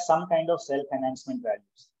to have some kind of self-enhancement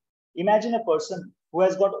values. Imagine a person who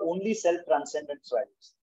has got only self-transcendence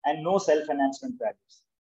values and no self-enhancement values.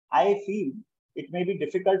 I feel it may be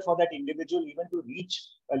difficult for that individual even to reach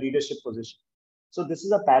a leadership position. So this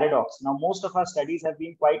is a paradox. Now, most of our studies have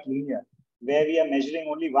been quite linear. where we are measuring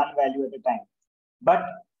only one value at a time. But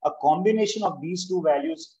a combination of these two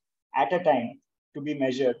values at a time to be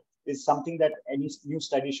measured is something that any new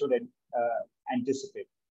study should anticipate.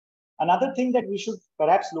 Another thing that we should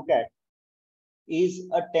perhaps look at is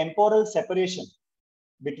a temporal separation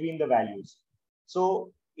between the values.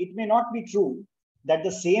 So it may not be true that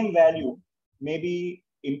the same value may be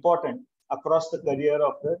important across the career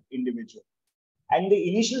of the individual. And in the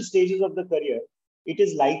initial stages of the career, it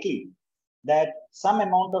is likely that some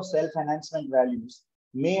amount of self-enhancement values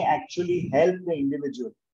may actually help the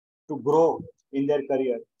individual to grow in their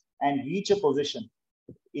career and reach a position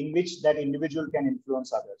in which that individual can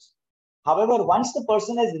influence others. However, once the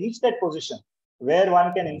person has reached that position where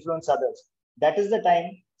one can influence others, that is the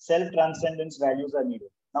time self-transcendence values are needed.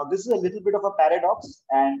 Now, this is a little bit of a paradox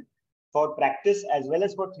and for practice as well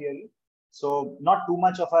as for theory. So not too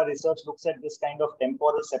much of our research looks at this kind of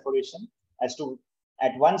temporal separation as to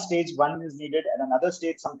at one stage, one is needed, at another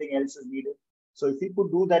stage, something else is needed. So if we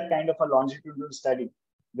could do that kind of a longitudinal study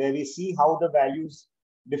where we see how the values,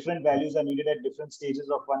 different values are needed at different stages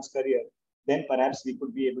of one's career, then perhaps we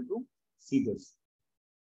could be able to see this.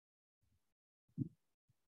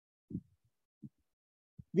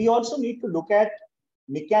 We also need to look at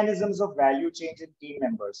mechanisms of value change in team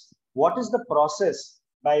members. What is the process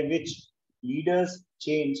by which leaders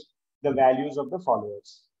change the values of the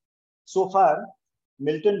followers? So far,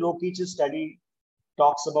 Milton Rokeach's study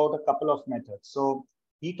talks about a couple of methods. So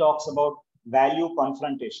he talks about value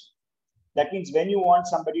confrontation. That means when you want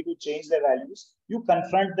somebody to change their values, you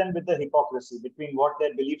confront them with the hypocrisy between what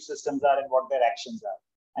their belief systems are and what their actions are.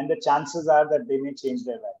 And the chances are that they may change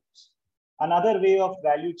their values. Another way of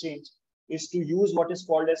value change is to use what is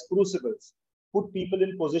called as crucibles, put people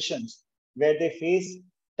in positions where they face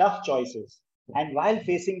tough choices. And while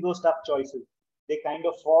facing those tough choices, they kind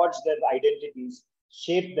of forge their identities,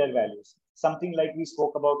 shape their values. Something like we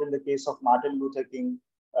spoke about in the case of Martin Luther King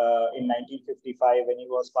in 1955 when he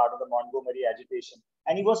was part of the Montgomery agitation.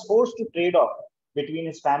 And he was forced to trade off between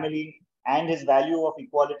his family and his value of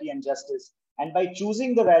equality and justice. And by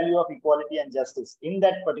choosing the value of equality and justice in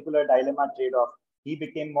that particular dilemma trade-off, he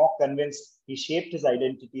became more convinced, he shaped his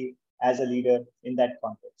identity as a leader in that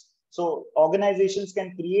context. So organizations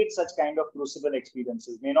can create such kind of crucible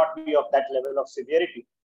experiences, may not be of that level of severity,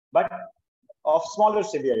 but of smaller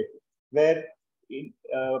severity, where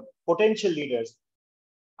potential leaders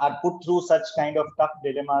are put through such kind of tough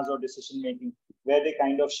dilemmas or decision-making, where they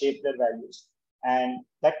kind of shape their values. And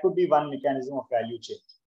that could be one mechanism of value change.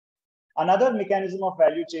 Another mechanism of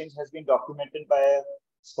value change has been documented by a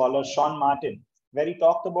scholar, Sean Martin, where he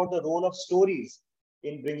talked about the role of stories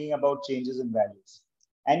in bringing about changes in values.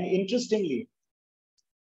 And interestingly,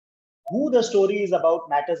 who the story is about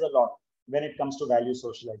matters a lot when it comes to value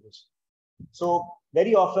socialization. So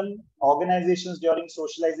very often organizations during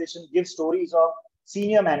socialization give stories of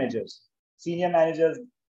senior managers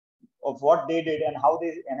of what they did and how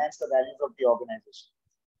they enhanced the values of the organization.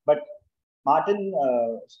 But Martin's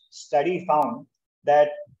study found that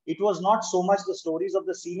it was not so much the stories of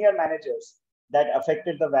the senior managers that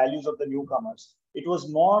affected the values of the newcomers. It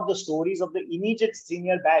was more the stories of the immediate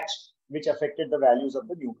senior batch which affected the values of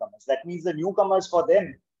the newcomers. That means the newcomers, for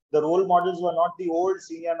them, the role models were not the old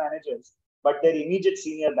senior managers, but their immediate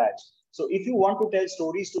senior batch. So if you want to tell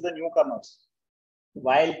stories to the newcomers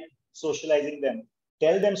while socializing them,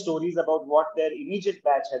 tell them stories about what their immediate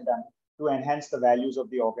batch had done to enhance the values of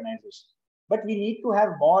the organization. But we need to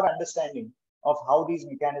have more understanding of how these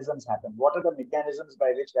mechanisms happen. What are the mechanisms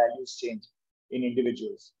by which values change in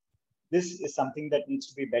individuals? This is something that needs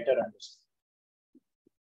to be better understood.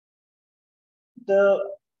 The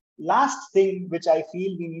last thing which I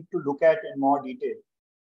feel we need to look at in more detail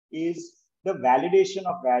is the validation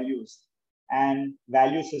of values and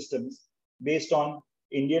value systems based on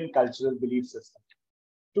Indian cultural belief system.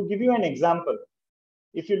 To give you an example,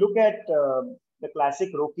 if you look at the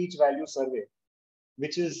classic Rokeach value survey,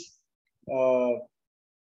 which is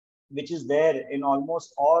there in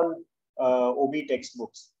almost all OB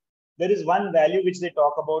textbooks, there is one value which they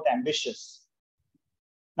talk about: ambitious.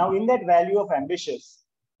 Now, in that value of ambitious,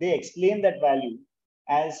 they explain that value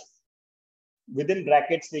as, within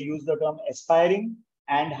brackets, they use the term aspiring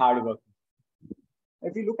and hardworking.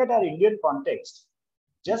 If you look at our Indian context,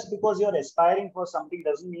 just because you're aspiring for something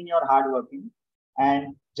doesn't mean you're hardworking.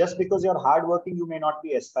 And just because you're hardworking, you may not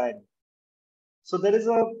be aspiring. So there is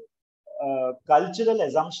a cultural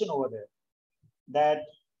assumption over there that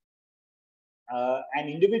an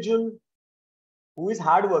individual who is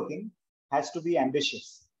hardworking has to be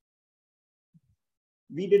ambitious.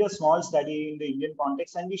 We did a small study in the Indian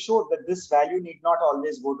context and we showed that this value need not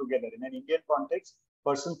always go together. In an Indian context,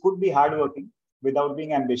 person could be hardworking without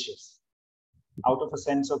being ambitious, out of a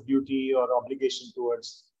sense of duty or obligation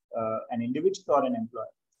towards an individual or an employer.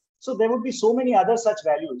 So there would be so many other such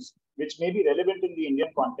values which may be relevant in the Indian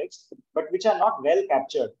context, but which are not well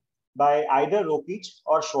captured by either Rokich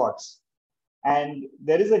or Schwartz. And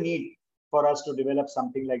there is a need for us to develop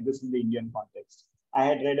something like this in the Indian context. I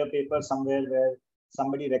had read a paper somewhere where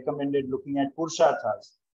somebody recommended looking at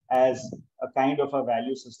Purusharthas as a kind of a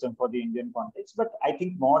value system for the Indian context, but I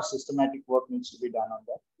think more systematic work needs to be done on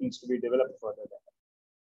that, needs to be developed further than that.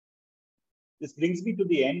 This brings me to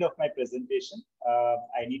the end of my presentation.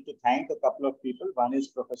 I need to thank a couple of people. One is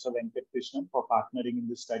Professor Venkat Krishnan for partnering in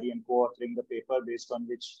this study and co-authoring the paper based on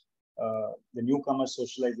which the newcomer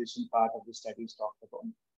socialization part of the study is talked about.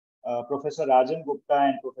 Professor Rajan Gupta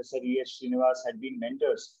and Professor E.S. Srinivas had been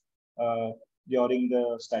mentors during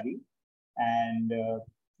the study. And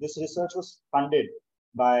this research was funded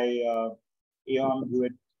by Aon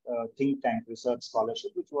Hewitt Think Tank Research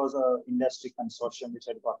Scholarship, which was an industry consortium which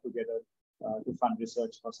had got together to fund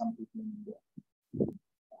research for some people in India.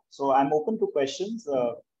 So I'm open to questions.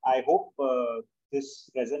 I hope this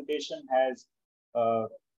presentation has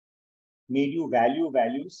made you value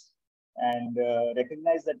values and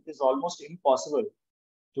recognize that it is almost impossible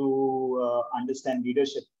to understand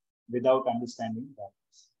leadership without understanding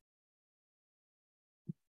values.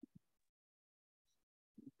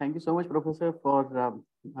 Thank you so much, Professor, for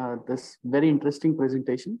this very interesting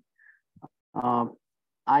presentation.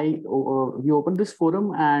 We open this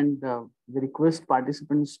forum and we request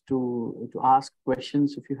participants to ask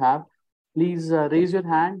questions if you have. Please raise your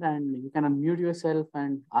hand and you can unmute yourself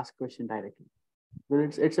and ask a question directly. Well,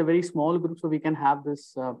 it's a very small group, so we can have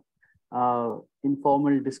this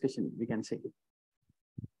informal discussion, we can say.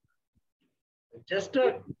 Just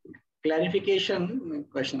a clarification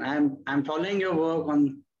question. I'm following your work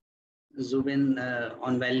on Zubin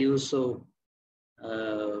on values, so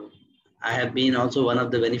I have been also one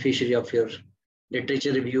of the beneficiary of your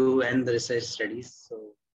literature review and the research studies.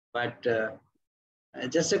 So, but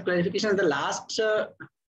just a clarification: the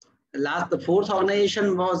fourth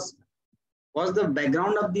organization was the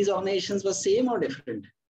background of these organizations was same or different?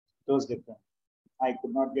 It was different. I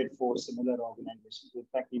could not get 4 similar organizations. In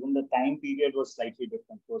fact, even the time period was slightly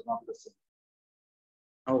different. It was not the same.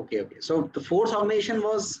 Okay. So the fourth organization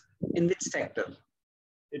was in which sector?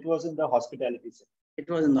 It was in the hospitality sector. It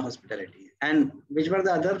was in the hospitality. And which were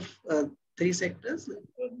the other 3 sectors?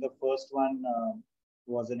 The first one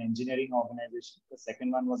was an engineering organization. The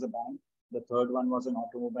second one was a bank. The third one was an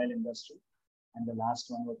automobile industry. And the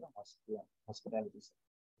last one was a hospitality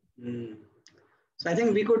sector. So I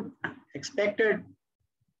think we could expect a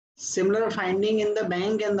similar finding in the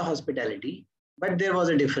bank and the hospitality, but there was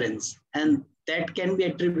a difference. And that can be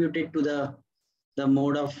attributed to the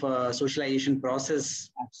mode of socialization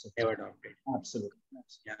process ever adopted. Absolutely.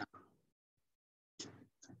 Yeah.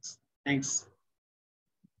 Thanks.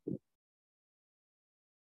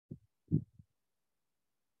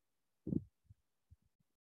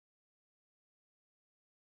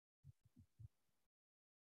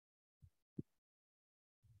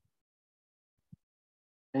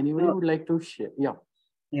 Anybody would like to share? Yeah.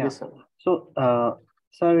 Yes, sir. So,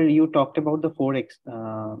 sir, you talked about the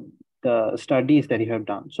studies that you have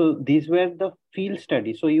done. So these were the field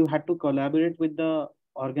studies. So you had to collaborate with the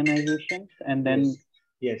organizations and then...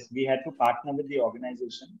 Yes, we had to partner with the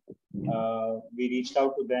organization. We reached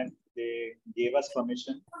out to them. They gave us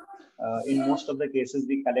permission. In most of the cases,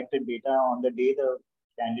 we collected data on the day the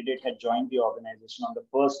candidate had joined the organization, on the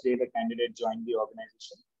first day the candidate joined the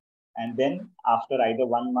organization. And then after either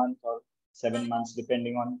 1 month or 7 months,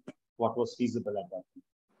 depending on what was feasible at that time.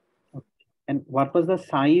 Okay. And what was the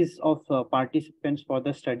size of participants for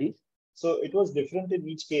the studies? So it was different in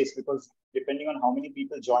each case because depending on how many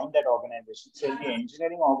people joined that organization. So in the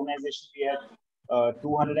engineering organization, we had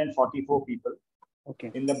 244 people. Okay.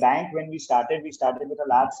 In the bank, when we started with a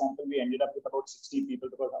large sample. We ended up with about 60 people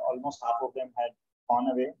because almost half of them had gone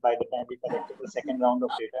away by the time we collected the second round of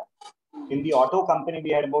data. In the auto company,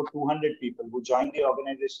 we had about 200 people who joined the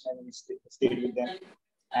organization and we stayed with them.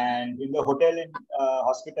 And in the hotel and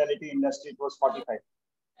hospitality industry, it was 45.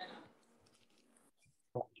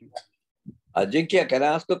 Okay. Ajinkya, can I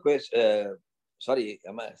ask a question? Sorry,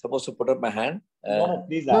 am I supposed to put up my hand? No,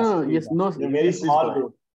 please ask. No, yes, no. It's a very small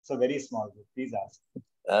group. It's a very small group. Please ask.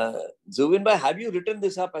 Zubin bhai, have you written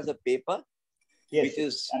this up as a paper? Yes. Which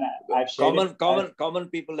is common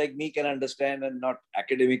people like me can understand and not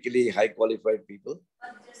academically high qualified people.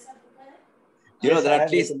 You know, there are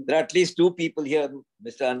at least 2 people here,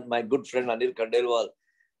 my good friend Anil Khandelwal,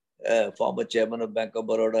 former chairman of Bank of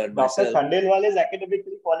Baroda, and Dr. myself. Khandelwal is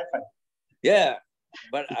academically qualified. Yeah,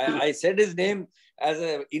 but I said his name as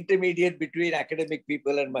an intermediate between academic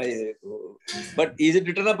people and my. But is it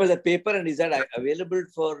written up as a paper and is that available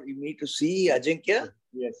for me to see, Ajinkya?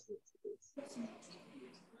 Yes.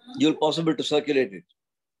 You'll possible to circulate it.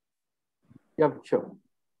 Yeah, sure.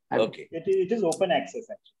 Okay. It is open access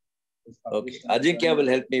actually. Okay. Ajinkya will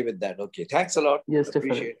help me with that. Okay. Thanks a lot. Yes,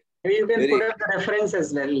 appreciate it. Maybe you can put up the reference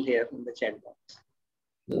as well here in the chat box.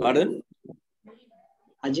 Pardon?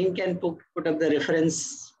 Ajin can put up the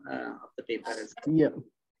reference of the paper as well.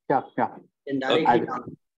 Yeah. And directly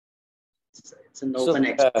it's an open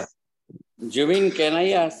access. Zubin, can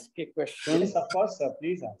I ask a question? Yes, of course, sir.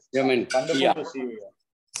 Please ask. Wonderful to see you here.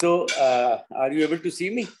 So, are you able to see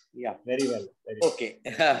me? Yeah. Very well. Okay.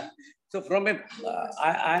 So, from a,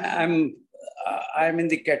 I'm in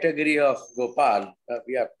the category of Gopal.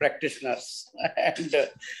 We are practitioners, and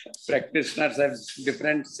practitioners have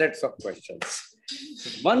different sets of questions.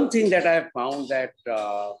 One thing that I have found that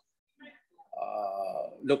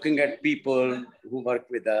looking at people who work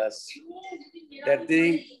with us, that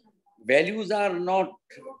the values are not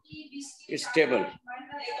stable.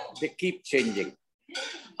 They keep changing.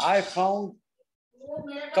 I found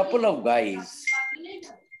a couple of guys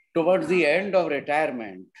towards the end of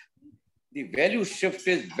retirement, the value shift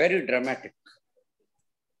is very dramatic.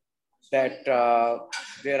 That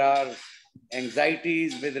there are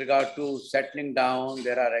anxieties with regard to settling down.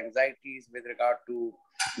 There are anxieties with regard to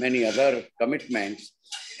many other commitments.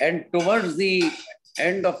 And towards the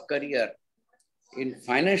end of career, in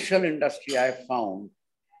financial industry, I found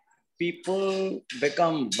people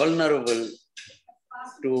become vulnerable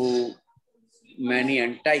to many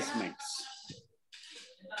enticements.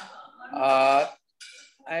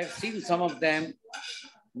 I've seen some of them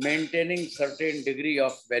maintaining certain degree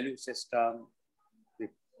of value system, the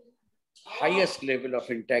highest level of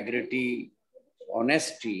integrity,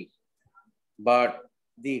 honesty, but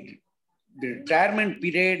the retirement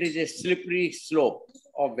period is a slippery slope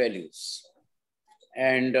of values.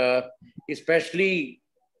 And especially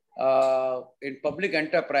in public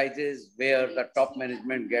enterprises where the top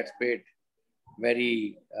management gets paid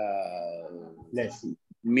very less,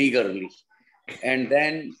 meagerly. And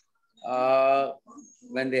then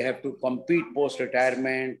when they have to compete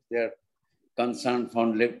post-retirement, they're concerned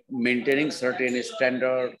for maintaining certain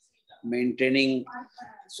standard, maintaining.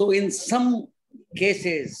 So in some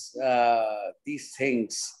cases, these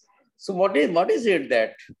things. So what is it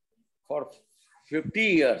that for 50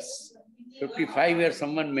 years, 55 years,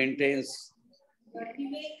 someone maintains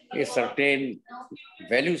a certain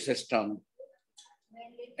value system,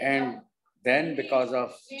 and then because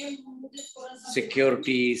of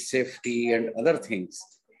security, safety, and other things,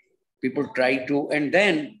 people try to, and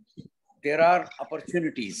then there are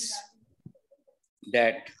opportunities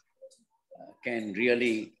that can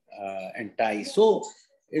really entice. So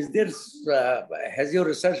is there, has your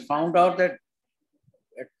research found out that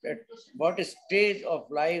at what stage of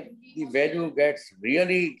life the value gets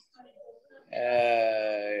really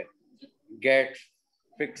get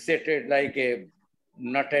fixated like a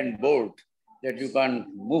nut and bolt that you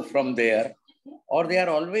can't move from there, or they are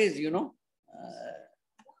always,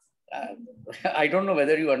 I don't know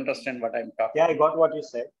whether you understand what I'm talking about. Yeah, I got what you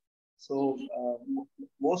said. So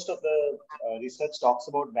most of the research talks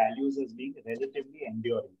about values as being relatively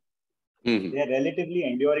enduring. Mm-hmm. They are relatively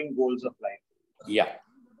enduring goals of life. Yeah.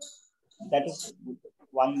 That is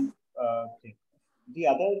one thing. The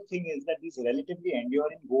other thing is that these relatively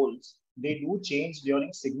enduring goals, they do change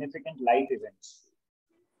during significant life events.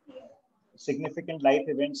 Significant life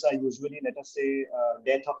events are usually, let us say,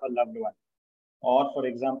 death of a loved one, or for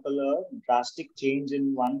example, a drastic change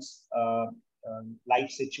in one's life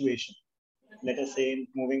situation. Let us say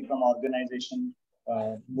moving from organization,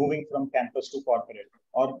 moving from campus to corporate,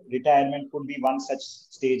 or retirement could be one such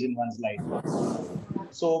stage in one's life.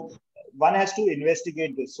 So one has to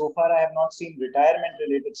investigate this. So far, I have not seen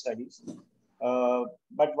retirement-related studies,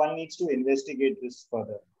 but one needs to investigate this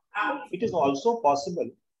further. It is also possible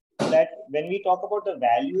that when we talk about the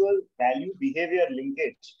value-behavior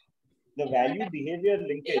linkage, the value-behavior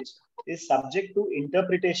linkage is subject to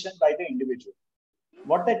interpretation by the individual.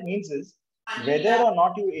 What that means is, whether or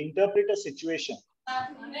not you interpret a situation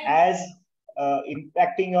as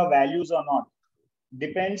impacting your values or not,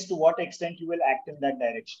 depends to what extent you will act in that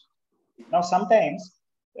direction. Now, sometimes,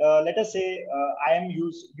 let us say I am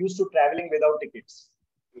used to traveling without tickets.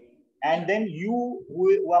 And then you,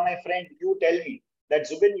 who are my friend, you tell me that,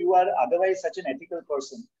 Zubin, you are otherwise such an ethical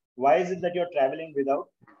person. Why is it that you're traveling without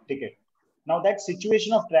ticket? Now, that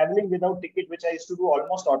situation of traveling without ticket, which I used to do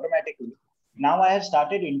almost automatically, now I have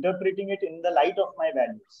started interpreting it in the light of my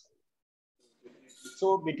values.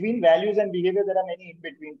 So between values and behavior, there are many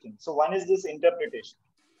in-between things. So one is this interpretation.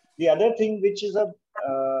 The other thing, which is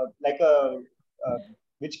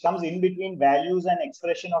which comes in between values and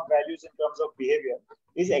expression of values in terms of behavior,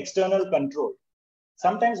 is external control.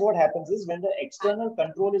 Sometimes what happens is when the external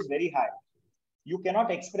control is very high, you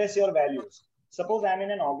cannot express your values. Suppose I'm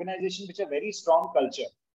in an organization which has a very strong culture,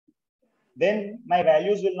 then my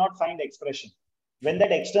values will not find expression. When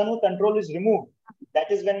that external control is removed,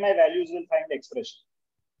 that is when my values will find expression.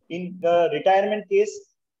 In the retirement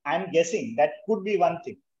case, I'm guessing that could be one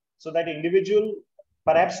thing. So that individual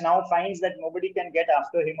perhaps now finds that nobody can get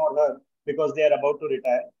after him or her because they are about to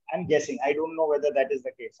retire. I'm guessing. I don't know whether that is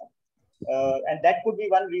the case. And that could be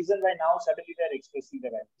one reason why now suddenly they're expressing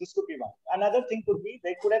their values. This could be one. Another thing could be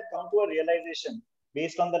they could have come to a realization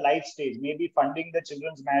based on the life stage, maybe funding the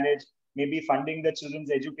children's marriage, maybe funding the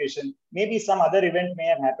children's education, maybe some other event may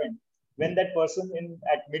have happened when that person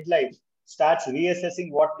at midlife starts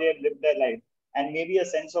reassessing what they have lived their life, and maybe a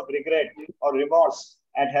sense of regret or remorse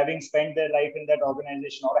at having spent their life in that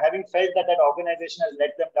organization or having felt that that organization has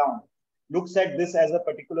let them down, looks at this as a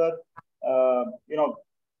particular,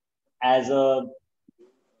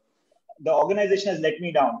 the organization has let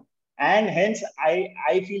me down, and hence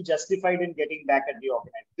I feel justified in getting back at the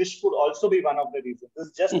organization. This could also be one of the reasons. This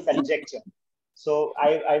is just conjecture. So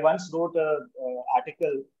I once wrote an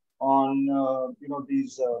article on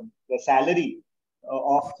the salary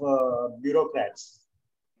of bureaucrats,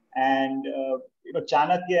 and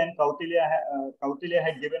Chanakya and Kautilya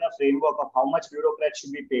had given a framework of how much bureaucrats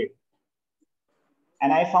should be paid.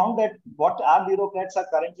 And I found that what our bureaucrats are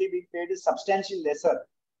currently being paid is substantially lesser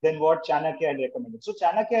than what Chanakya had recommended. So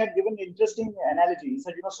Chanakya had given an interesting analogy. He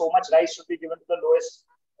said, so much rice should be given to the lowest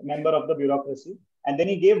member of the bureaucracy. And then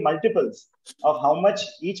he gave multiples of how much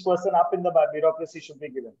each person up in the bureaucracy should be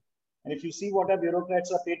given. And if you see what our bureaucrats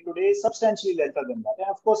are paid today, is substantially lesser than that. And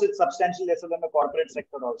of course, it's substantially lesser than the corporate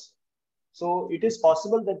sector also. So it is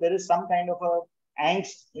possible that there is some kind of a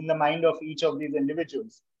angst in the mind of each of these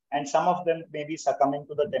individuals. And some of them may be succumbing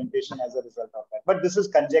to the temptation as a result of that. But this is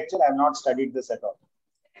conjecture. I have not studied this at all.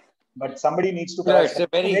 But somebody needs to. Yeah, it's a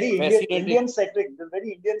very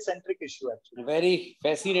Indian-centric issue, actually. Very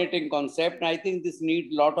fascinating concept. And I think this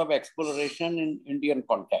needs a lot of exploration in Indian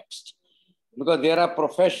context. Because there are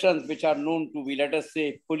professions which are known to be, let us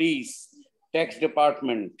say, police, tax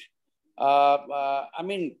department.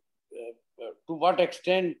 To what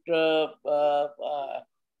extent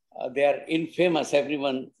they are infamous,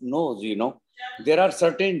 everyone knows, There are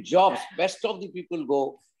certain jobs, best of the people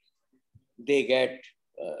go, they get,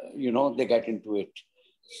 they get into it.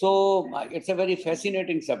 So it's a very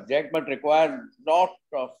fascinating subject, but requires a lot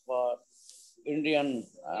of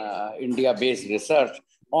India-based research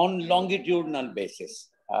on longitudinal basis.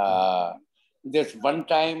 This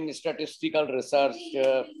one-time statistical research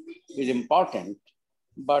is important,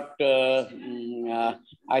 but I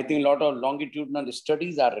think a lot of longitudinal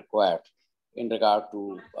studies are required in regard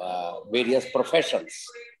to various professions,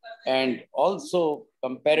 and also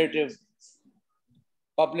comparative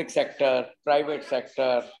public sector, private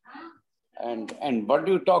sector, and what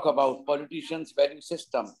do you talk about politicians' value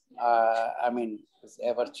system? It's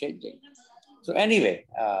ever changing. So anyway,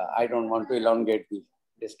 I don't want to elongate the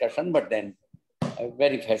discussion, but then a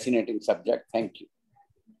very fascinating subject. Thank you.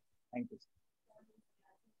 Thank you.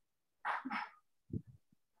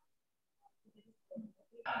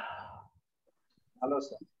 Hello,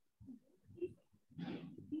 sir.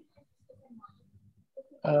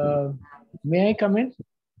 May I come in?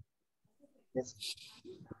 Yes.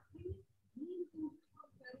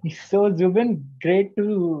 So, Zubin, great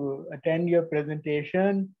to attend your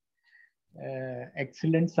presentation.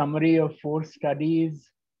 Excellent summary of 4 studies.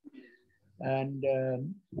 And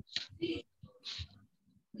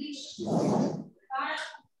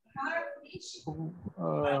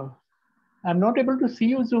I'm not able to see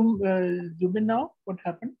you, Zubin, now. What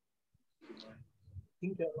happened? I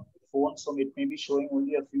think phone, so it may be showing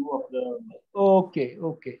only a few of the. Okay.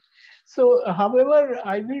 So, however,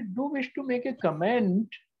 I do wish to make a comment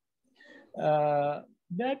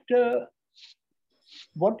that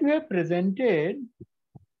what you have presented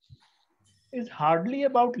is hardly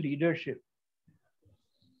about leadership,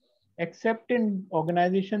 except in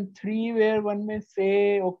organization 3, where one may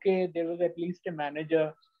say, okay, there was at least a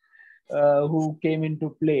manager who came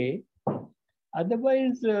into play.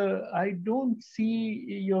 Otherwise, I don't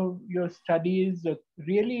see your studies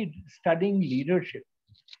really studying leadership.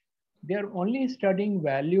 They are only studying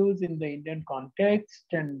values in the Indian context,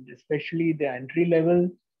 and especially the entry level.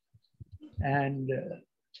 And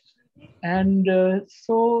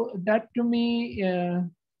so that to me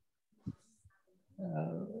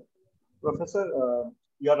Professor,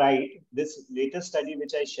 you're right. This latest study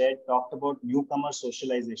which I shared talked about newcomer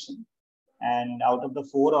socialization. And out of the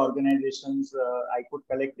 4 organizations, I could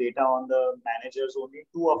collect data on the managers only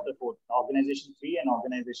 2 of the 4, organization 3 and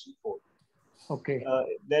organization 4. Okay.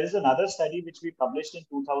 There is another study which we published in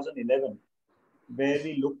 2011, where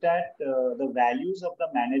we looked at the values of the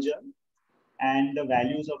manager and the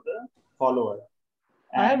values of the follower.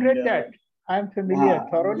 And, I have read that. I am familiar,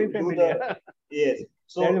 thoroughly familiar. Yes.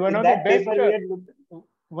 So that is one in of that the best, paper, we had looked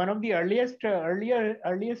one of the earliest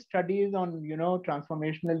studies on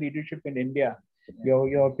transformational leadership in India.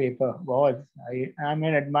 Your paper was. I am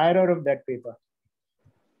an admirer of that paper.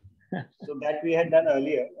 So that we had done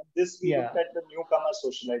earlier. This we looked at the newcomer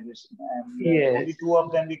socialization, and only 2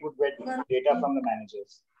 of them we could get data from the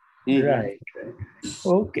managers. Right.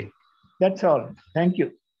 Okay, that's all. Thank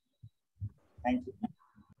you. Thank you.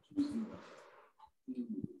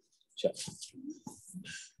 Sure.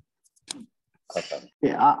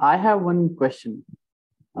 Okay, I have one question.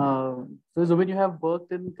 So Zubin, you have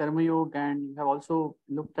worked in Karma Yoga and you have also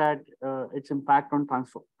looked at its impact on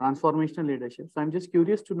transformational leadership. So I'm just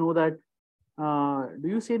curious to know that, do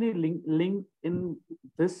you see any link in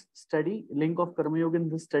this study, link of Karma Yoga in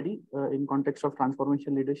this study in context of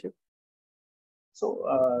transformational leadership? So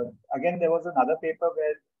again, there was another paper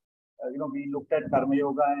where we looked at Karma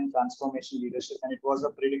Yoga and transformational leadership, and it was a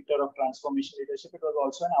predictor of transformational leadership. It was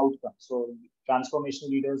also an outcome. So transformational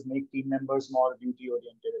leaders make team members more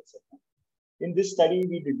duty-oriented, etc. In this study,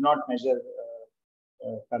 we did not measure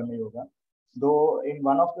Karma Yoga, though in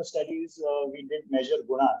one of the studies we did measure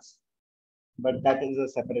gunas, but that is a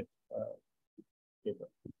separate paper.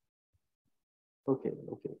 Okay.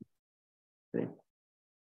 Great.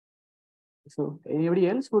 So anybody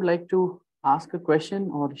else would like to ask a question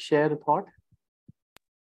or share a thought?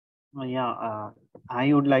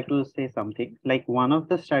 I would like to say something. Like one of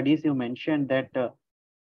the studies you mentioned that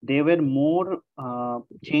they were more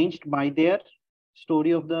changed by their story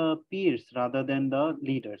of the peers rather than the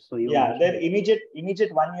leaders. So they're immediate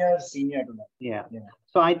 1 year senior to them. Yeah.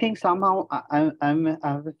 So I think somehow I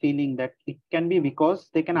have a feeling that it can be because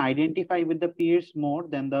they can identify with the peers more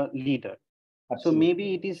than the leader. Absolutely. So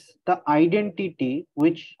maybe it is the identity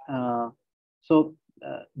which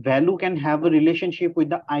value can have a relationship with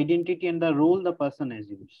the identity and the role the person has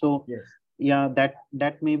used. So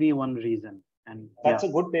that may be one reason. And that's a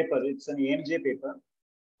good paper. It's an AMJ paper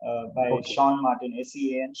by Sean Martin,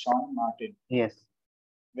 SEAN Sean Martin. Yes.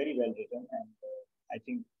 Very well written, and I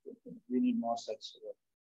think we need more such work.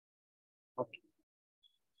 Okay.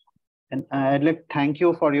 And I'd like to thank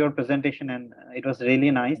you for your presentation, and it was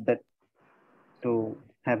really nice to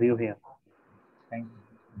have you here. Thank you.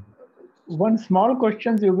 One small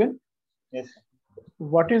question, Zubin. Yes.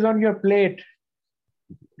 What is on your plate?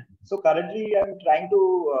 So currently, I'm trying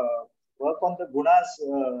to work on the gunas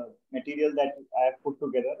material that I have put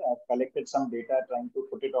together. I've collected some data, trying to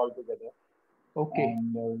put it all together. Okay.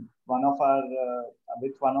 And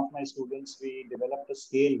with one of my students, we developed a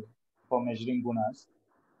scale for measuring gunas.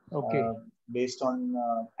 Okay. Based on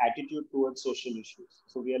attitude towards social issues.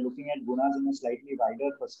 So we are looking at gunas in a slightly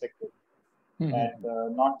wider perspective. That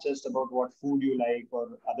not just about what food you like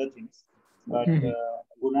or other things, but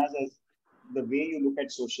gunas as the way you look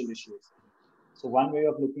at social issues. So one way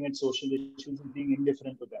of looking at social issues is being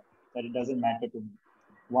indifferent to them, that it doesn't matter to me.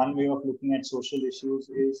 One way of looking at social issues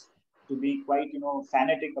is to be quite,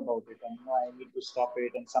 fanatic about it, and I need to stop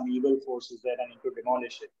it, and some evil force is there, I need to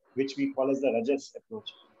demolish it, which we call as the Rajas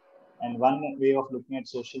approach. And one way of looking at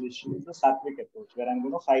social issues is the Sattvic approach, where I'm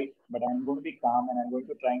going to fight, but I'm going to be calm and I'm going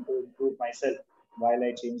to try to improve myself while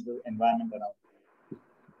I change the environment around.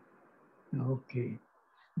 Okay.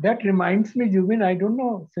 That reminds me, Zubin, I don't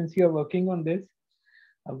know, since you're working on this,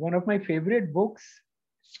 one of my favorite books,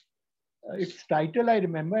 its title I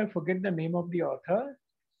remember, I forget the name of the author,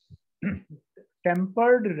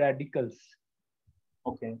 Tempered Radicals.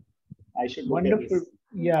 Okay. I should look wonderful, at this.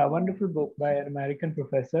 Yeah, wonderful book by an American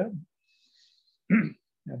professor.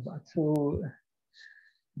 So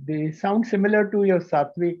they sound similar to your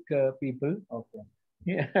Sattvic people. Okay.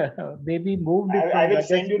 Yeah, maybe moved it. I will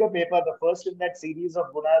send you the paper. The first in that series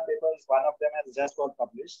of Guna papers, one of them has just got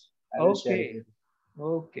published. I will share it with you.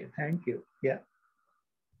 Okay, thank you. Yeah.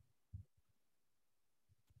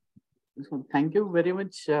 So thank you very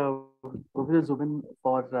much, Professor Zubin,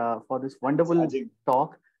 for this wonderful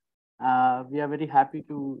talk. We are very happy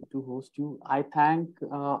to host you. I thank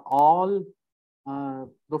all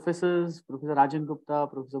professors, Professor Rajan Gupta,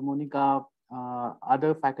 Professor Monica,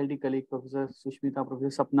 other faculty colleagues, Professor Sushmita,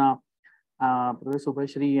 Professor Sapna, Professor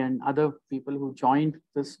Subhashri, and other people who joined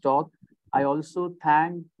this talk. I also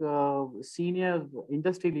thank senior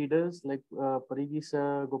industry leaders like Parigi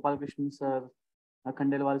sir, Gopal Krishnan sir,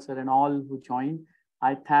 Khandelwal sir, and all who joined.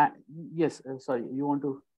 I thank, yes, sorry, you want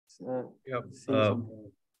to say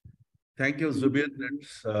something? Thank you, Zubin.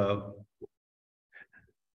 It's,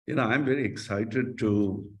 I'm very excited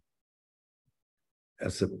to,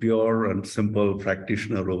 as a pure and simple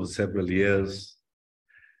practitioner over several years,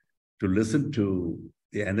 to listen to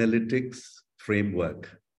the analytics framework.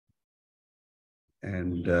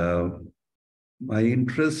 And my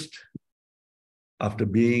interest, after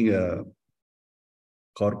being a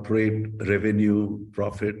corporate revenue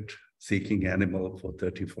profit seeking animal for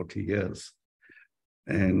 30, 40 years,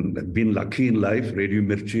 and been lucky in life, Radio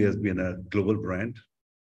Mirchi has been a global brand.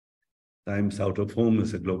 Times Out of Home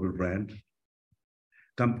is a global brand.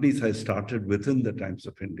 Companies I started within the Times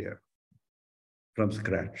of India from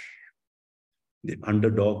scratch, the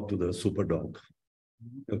underdog to the superdog.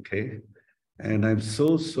 Okay. And I'm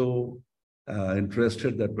so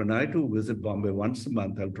interested that when I do visit Bombay once a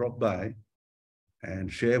month, I'll drop by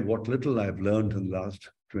and share what little I've learned in the last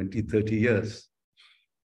 20, 30 years.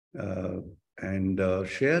 And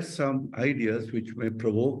share some ideas which may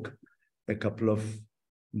provoke a couple of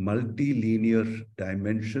multilinear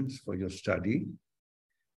dimensions for your study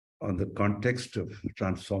on the context of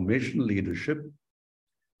transformational leadership.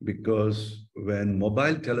 Because when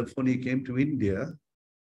mobile telephony came to India,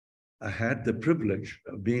 I had the privilege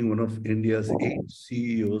of being one of India's 8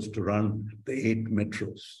 CEOs to run the 8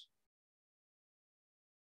 metros.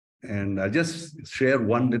 And I'll just share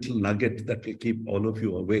one little nugget that will keep all of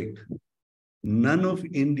you awake. None of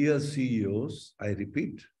India's CEOs, I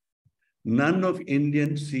repeat, none of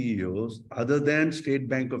Indian CEOs other than State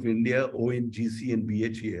Bank of India, ONGC and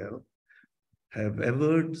BHEL have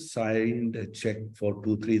ever signed a check for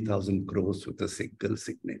 2,000-3,000 crores with a single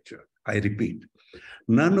signature. I repeat,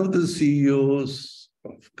 none of the CEOs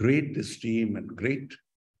of great esteem and great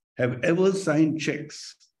have ever signed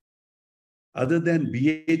checks other than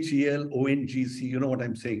BHEL, ONGC, you know what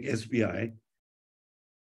I'm saying, SBI.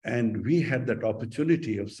 And we had that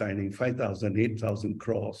opportunity of signing 5,000, 8,000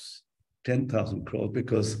 crores, 10,000 crores,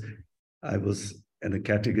 because I was in a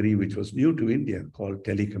category which was new to India called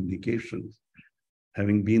telecommunications,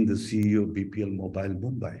 having been the CEO of BPL Mobile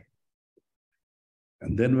Mumbai.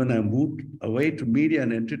 And then when I moved away to media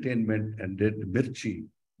and entertainment and did Mirchi,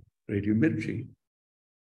 Radio Mirchi,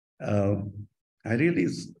 I really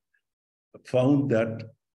found that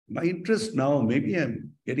my interest now, maybe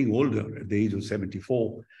I'm getting older at the age of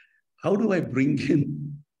 74, how do I bring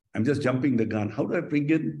in, I'm just jumping the gun, how do I bring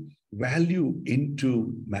in value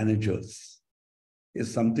into managers?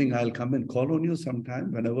 Is something I'll come and call on you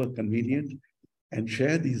sometime whenever convenient and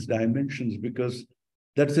share these dimensions, because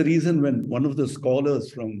that's the reason when one of the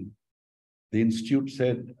scholars from the institute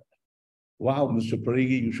said, wow, Mr.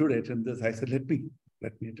 Parigi, you should attend this. I said, let me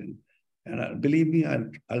attend. And believe me,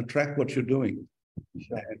 I'll track what you're doing.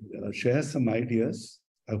 Sure. And share some ideas.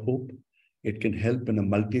 I hope it can help in a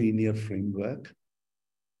multilinear framework.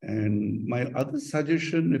 And my other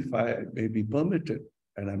suggestion, if I may be permitted,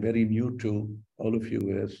 and I'm very new to all of you,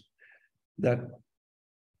 is that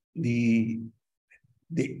the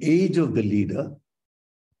age of the leader,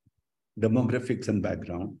 demographics and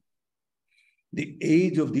background, the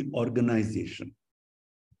age of the organization.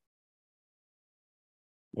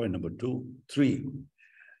 Point number 2. 3,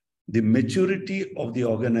 the maturity of the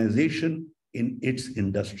organization in its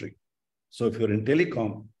industry. So if you're in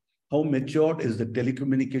telecom, how matured is the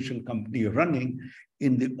telecommunication company you're running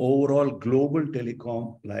in the overall global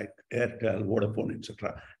telecom like Airtel, Vodafone,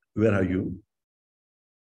 etc.? Where are you?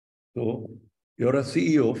 So you're a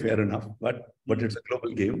CEO, fair enough, but it's a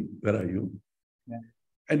global game. Where are you? Yeah.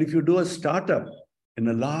 And if you do a startup in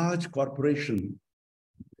a large corporation,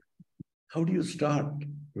 how do you start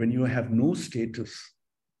when you have no status?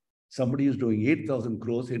 Somebody is doing 8,000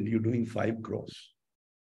 crores and you're doing 5 crores.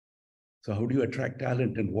 So how do you attract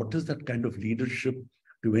talent? And what is that kind of leadership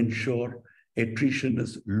to ensure attrition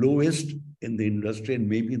is lowest in the industry and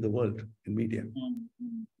maybe in the world in media?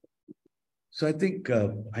 Mm-hmm. So I think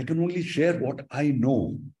I can only share what I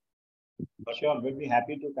know. Sure, we'll be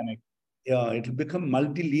happy to connect. Yeah, it will become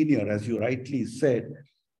multilinear, as you rightly said.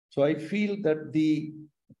 So I feel that this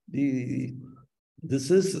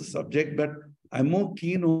is a subject, but I'm more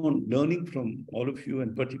keen on learning from all of you,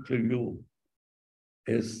 and particularly you,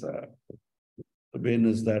 is that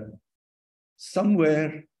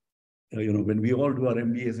somewhere, when we all do our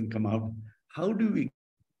MBAs and come out, how do we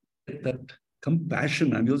get that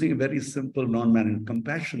compassion? I'm using a very simple non-management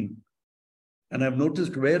compassion. And I've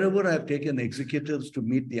noticed wherever I've taken executives to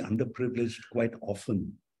meet the underprivileged quite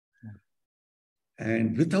often,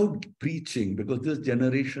 and without preaching, because this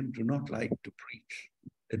generation do not like to preach.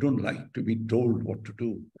 They don't like to be told what to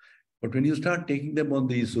do. But when you start taking them on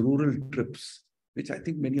these rural trips, which I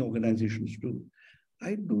think many organizations do,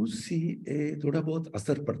 I do see a thoda bahut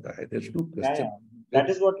asar padta hai. There's no question. That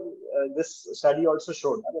is what this study also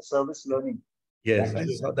showed, the service learning. Yes, I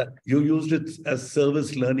saw that. You used it as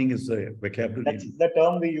service learning as a vocabulary. That's the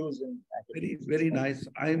term we use in academics. Very, very nice.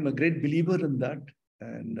 I'm a great believer in that.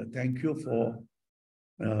 And thank you for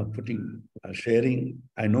sharing.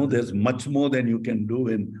 I know there's much more than you can do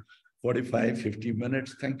in 45, 50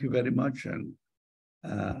 minutes. Thank you very much. And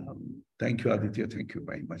thank you, Aditya. Thank you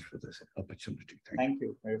very much for this opportunity. Thank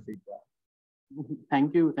you for your feedback.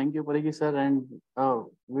 Thank you, Parigi sir, and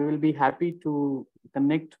we will be happy to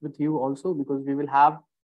connect with you also, because we will have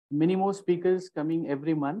many more speakers coming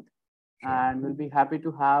every month, and we'll be happy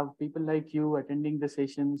to have people like you attending the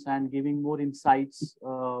sessions and giving more insights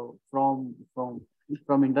from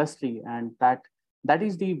industry, and that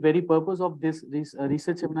is the very purpose of this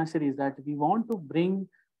research seminar series, that we want to bring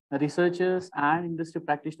researchers and industry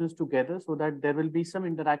practitioners together so that there will be some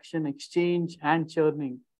interaction, exchange, and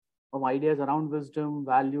churning of ideas around wisdom,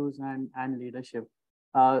 values, and leadership.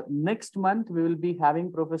 Next month, we will be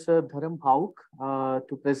having Professor Dharam Bhauk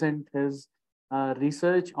to present his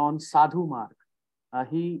research on Sadhu Marg.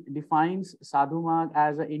 He defines Sadhu Marg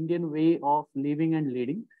as an Indian way of living and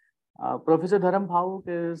leading. Professor Dharam Bhauk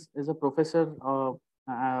is a professor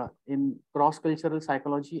in cross-cultural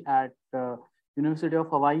psychology at University of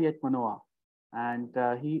Hawaii at Manoa. And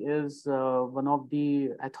he is one of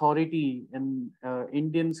the authority in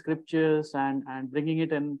Indian scriptures and bringing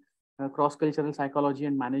it in cross-cultural psychology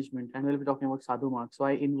and management. And we'll be talking about Sadhu Marg. So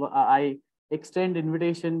I extend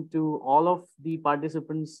invitation to all of the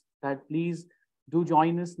participants that please do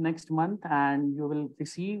join us next month, and you will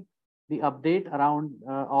receive the update around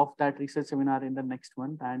of that research seminar in the next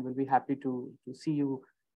month. And we'll be happy to see you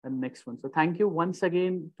in the next one. So thank you once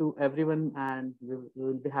again to everyone, and we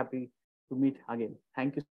will be happy to meet again.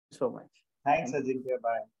 Thank you so much. Thanks, Ajinkya.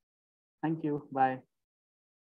 Bye. Thank you. Bye.